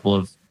next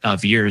couple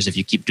of years if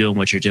you keep doing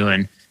what you're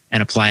doing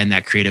and applying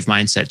that creative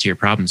mindset to your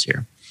problems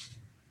here.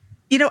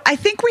 I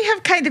think we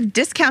have kind of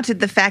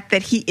discounted the fact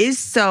that he is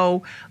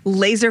so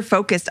laser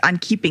focused on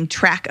keeping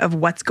track of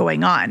what's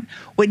going on.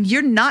 When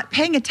you're not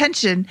paying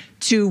attention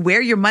to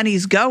where your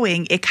money's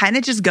going, it kind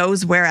of just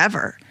goes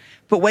wherever.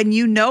 But when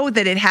you know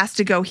that it has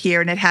to go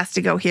here and it has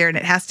to go here and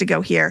it has to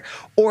go here,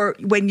 or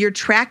when you're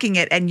tracking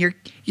it and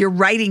you're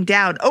writing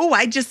down, oh,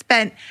 I just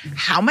spent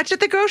how much at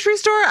the grocery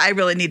store? I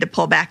really need to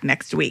pull back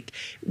next week.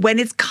 When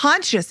it's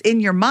conscious in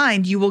your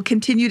mind, you will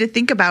continue to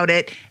think about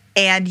it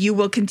and you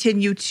will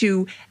continue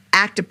to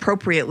act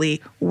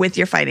appropriately with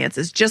your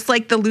finances, just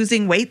like the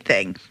losing weight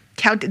thing.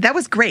 That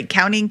was great.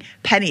 Counting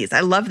pennies.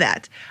 I love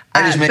that.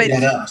 I just made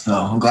that up, so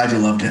I'm glad you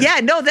loved it. Yeah,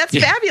 no, that's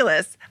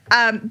fabulous.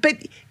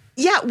 But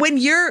yeah, when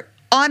you're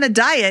on a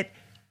diet,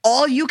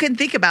 all you can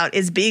think about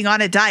is being on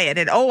a diet.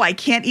 And, I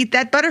can't eat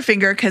that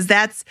Butterfinger because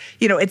that's,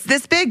 it's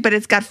this big, but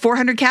it's got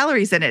 400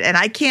 calories in it. And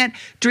I can't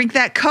drink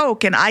that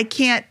Coke and I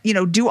can't,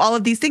 do all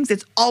of these things.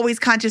 It's always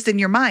conscious in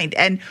your mind.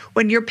 And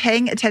when you're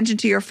paying attention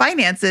to your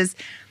finances,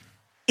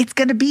 it's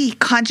going to be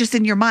conscious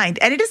in your mind.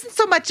 And it isn't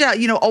so much,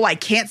 I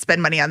can't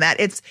spend money on that.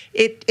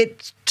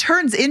 It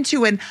turns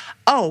into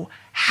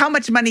how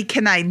much money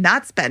can I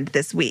not spend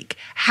this week?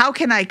 How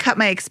can I cut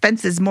my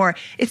expenses more?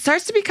 It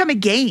starts to become a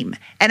game.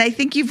 And I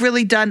think you've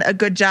really done a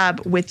good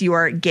job with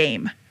your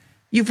game.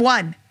 You've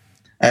won.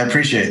 I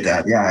appreciate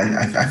that.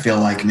 Yeah, I feel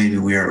like maybe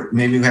we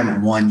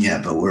haven't won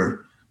yet, but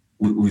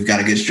we've got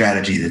a good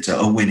strategy that's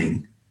a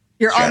winning.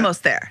 You're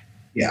almost there.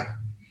 Yeah.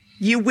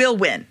 You will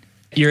win.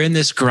 You're in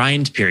this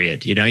grind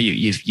period. You've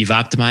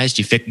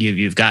optimized,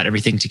 you've got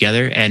everything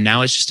together, and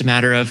now it's just a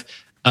matter of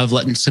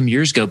letting some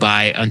years go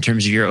by in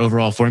terms of your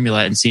overall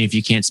formula and seeing if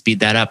you can't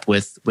speed that up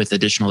with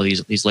additional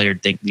these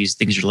layered these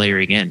things you're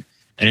layering in.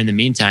 And in the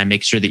meantime,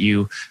 make sure that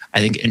you, I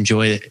think,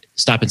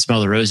 stop and smell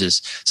the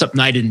roses.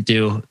 Something I didn't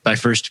do my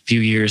first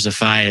few years of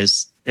FI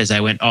as I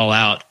went all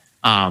out.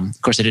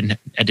 Of course, I didn't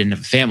have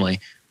a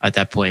family at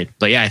that point,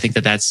 but yeah, I think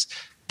that's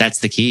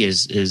the key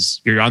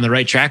is you're on the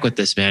right track with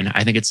this, man.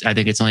 I think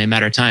it's only a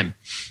matter of time.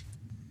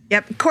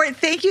 Yep. Court,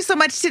 thank you so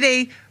much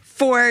today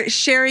for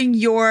sharing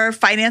your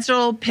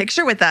financial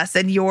picture with us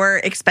and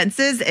your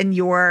expenses and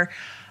your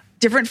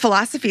different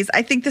philosophies.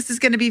 I think this is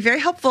going to be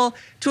very helpful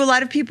to a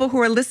lot of people who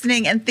are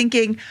listening and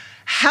thinking,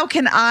 how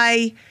can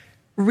I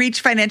reach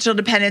financial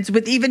independence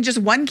with even just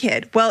one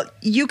kid? Well,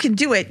 you can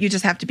do it. You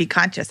just have to be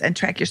conscious and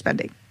track your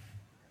spending.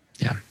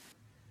 Yeah.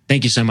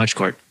 Thank you so much,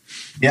 Court.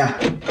 Yeah.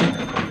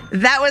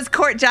 That was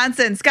Court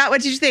Johnson. Scott,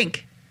 what did you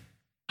think?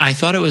 I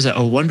thought it was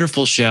a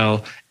wonderful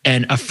show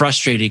and a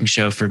frustrating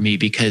show for me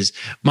because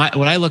what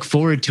I look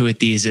forward to with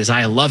these is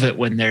I love it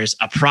when there's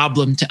a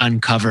problem to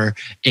uncover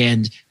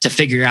and to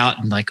figure out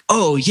and like,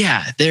 oh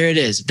yeah, there it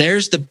is.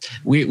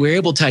 We're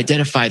able to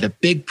identify the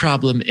big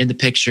problem in the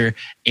picture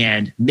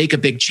and make a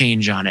big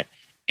change on it.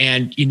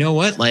 And you know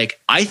what? Like,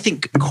 I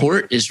think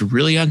Court is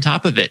really on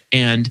top of it.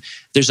 And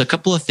there's a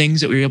couple of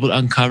things that we were able to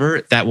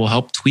uncover that will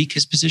help tweak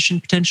his position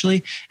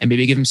potentially and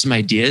maybe give him some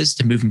ideas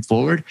to move him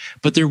forward.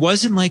 But there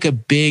wasn't like a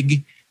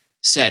big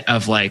set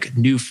of like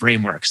new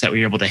frameworks that we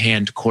were able to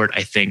hand Court,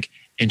 I think,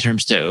 in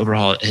terms to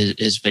overhaul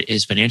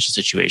his financial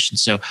situation.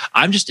 So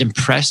I'm just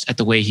impressed at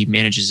the way he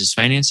manages his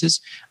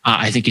finances.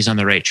 I think he's on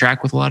the right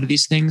track with a lot of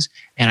these things.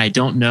 And I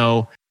don't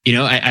know,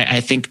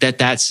 I think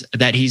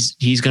that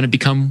he's going to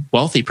become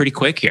wealthy pretty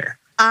quick here.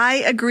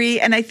 I agree.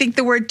 And I think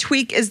the word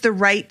tweak is the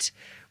right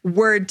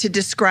word to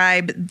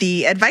describe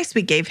the advice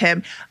we gave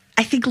him.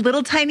 I think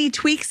little tiny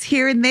tweaks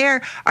here and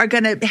there are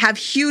going to have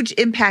huge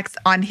impacts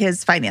on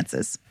his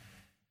finances.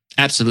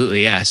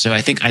 Absolutely. Yeah. So I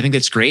think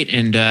that's great.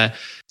 And I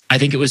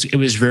think it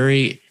was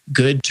very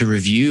good to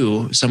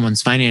review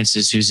someone's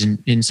finances who's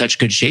in such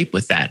good shape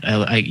with that.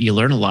 You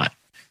learn a lot.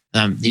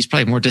 He's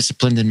probably more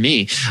disciplined than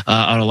me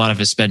on a lot of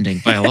his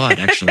spending, by a lot,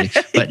 actually.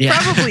 But yeah,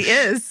 probably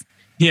is.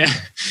 Yeah.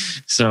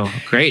 So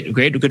great,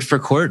 good for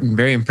Court and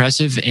very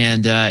impressive.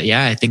 And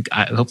I think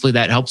hopefully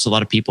that helps a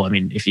lot of people. I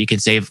mean, if you can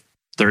save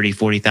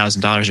 $30,000,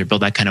 $40,000 or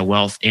build that kind of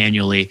wealth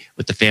annually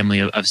with the family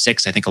of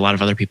 6, I think a lot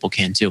of other people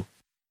can too.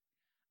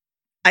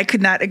 I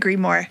could not agree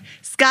more.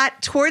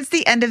 Scott, towards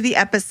the end of the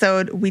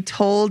episode, we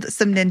told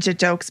some ninja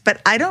jokes,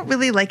 but I don't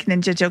really like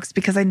ninja jokes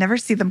because I never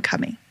see them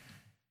coming.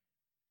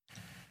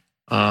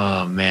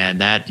 Oh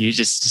man, you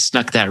just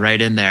snuck that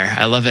right in there.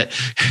 I love it.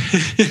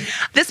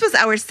 This was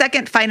our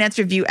second finance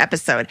review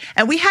episode,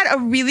 and we had a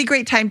really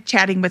great time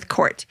chatting with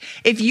Court.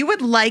 If you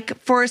would like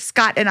for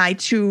Scott and I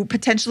to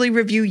potentially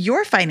review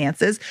your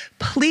finances,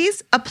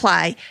 please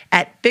apply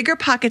at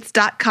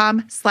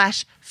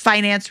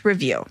biggerpockets.com/finance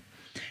review.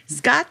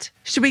 Scott,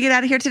 should we get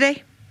out of here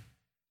today?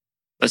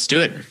 Let's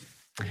do it.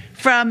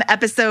 From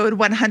episode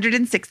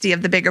 160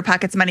 of the Bigger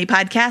Pockets Money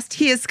Podcast,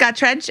 he is Scott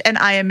Trench and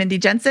I am Mindy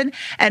Jensen,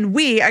 and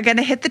we are going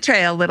to hit the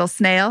trail, little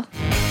snail.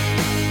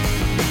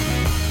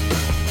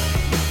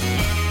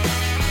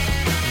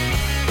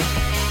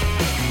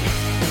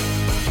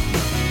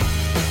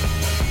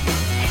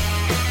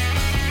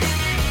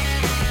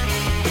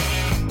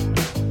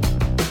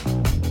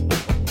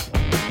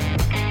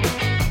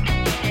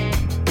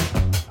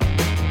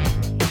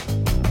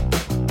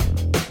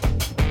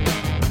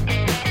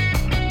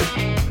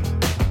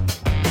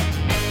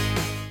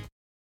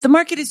 The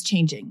market is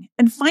changing,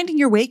 and finding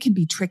your way can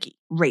be tricky.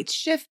 Rates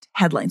shift,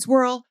 headlines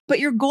whirl, but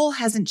your goal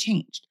hasn't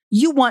changed.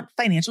 You want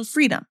financial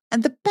freedom,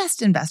 and the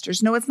best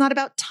investors know it's not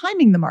about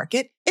timing the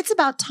market, it's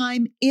about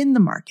time in the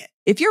market.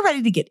 If you're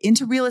ready to get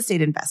into real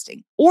estate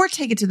investing or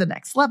take it to the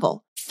next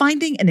level,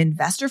 finding an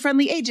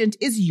investor-friendly agent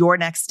is your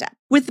next step.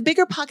 With the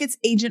Bigger Pockets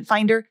Agent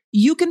Finder,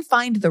 you can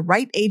find the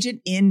right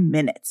agent in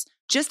minutes.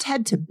 Just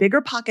head to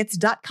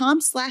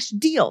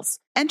biggerpockets.com/deals.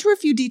 Enter a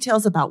few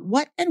details about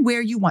what and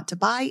where you want to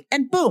buy,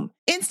 and boom,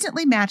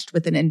 instantly matched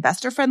with an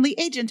investor-friendly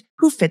agent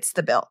who fits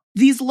the bill.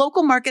 These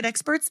local market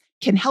experts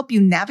can help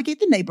you navigate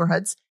the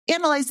neighborhoods,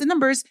 analyze the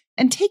numbers,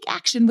 and take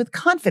action with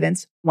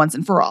confidence once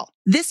and for all.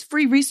 This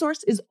free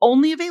resource is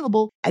only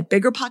available at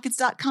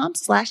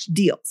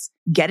biggerpockets.com/deals.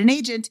 Get an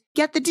agent,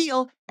 get the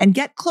deal, and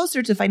get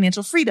closer to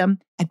financial freedom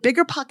at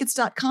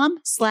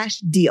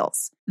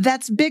biggerpockets.com/deals.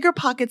 That's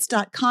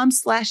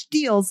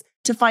biggerpockets.com/deals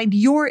to find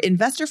your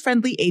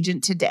investor-friendly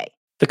agent today.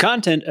 The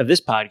content of this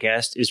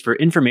podcast is for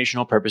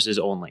informational purposes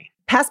only.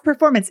 Past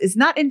performance is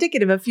not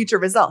indicative of future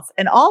results,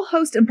 and all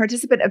host and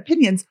participant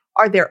opinions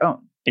are their own.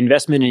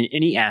 Investment in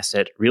any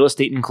asset, real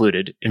estate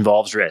included,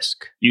 involves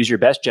risk. Use your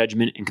best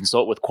judgment and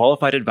consult with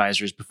qualified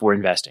advisors before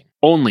investing.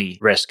 Only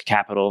risk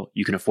capital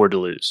you can afford to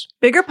lose.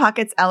 Bigger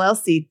Pockets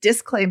LLC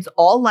disclaims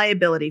all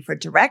liability for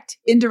direct,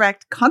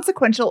 indirect,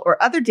 consequential,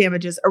 or other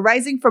damages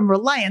arising from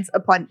reliance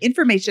upon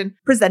information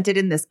presented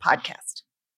in this podcast.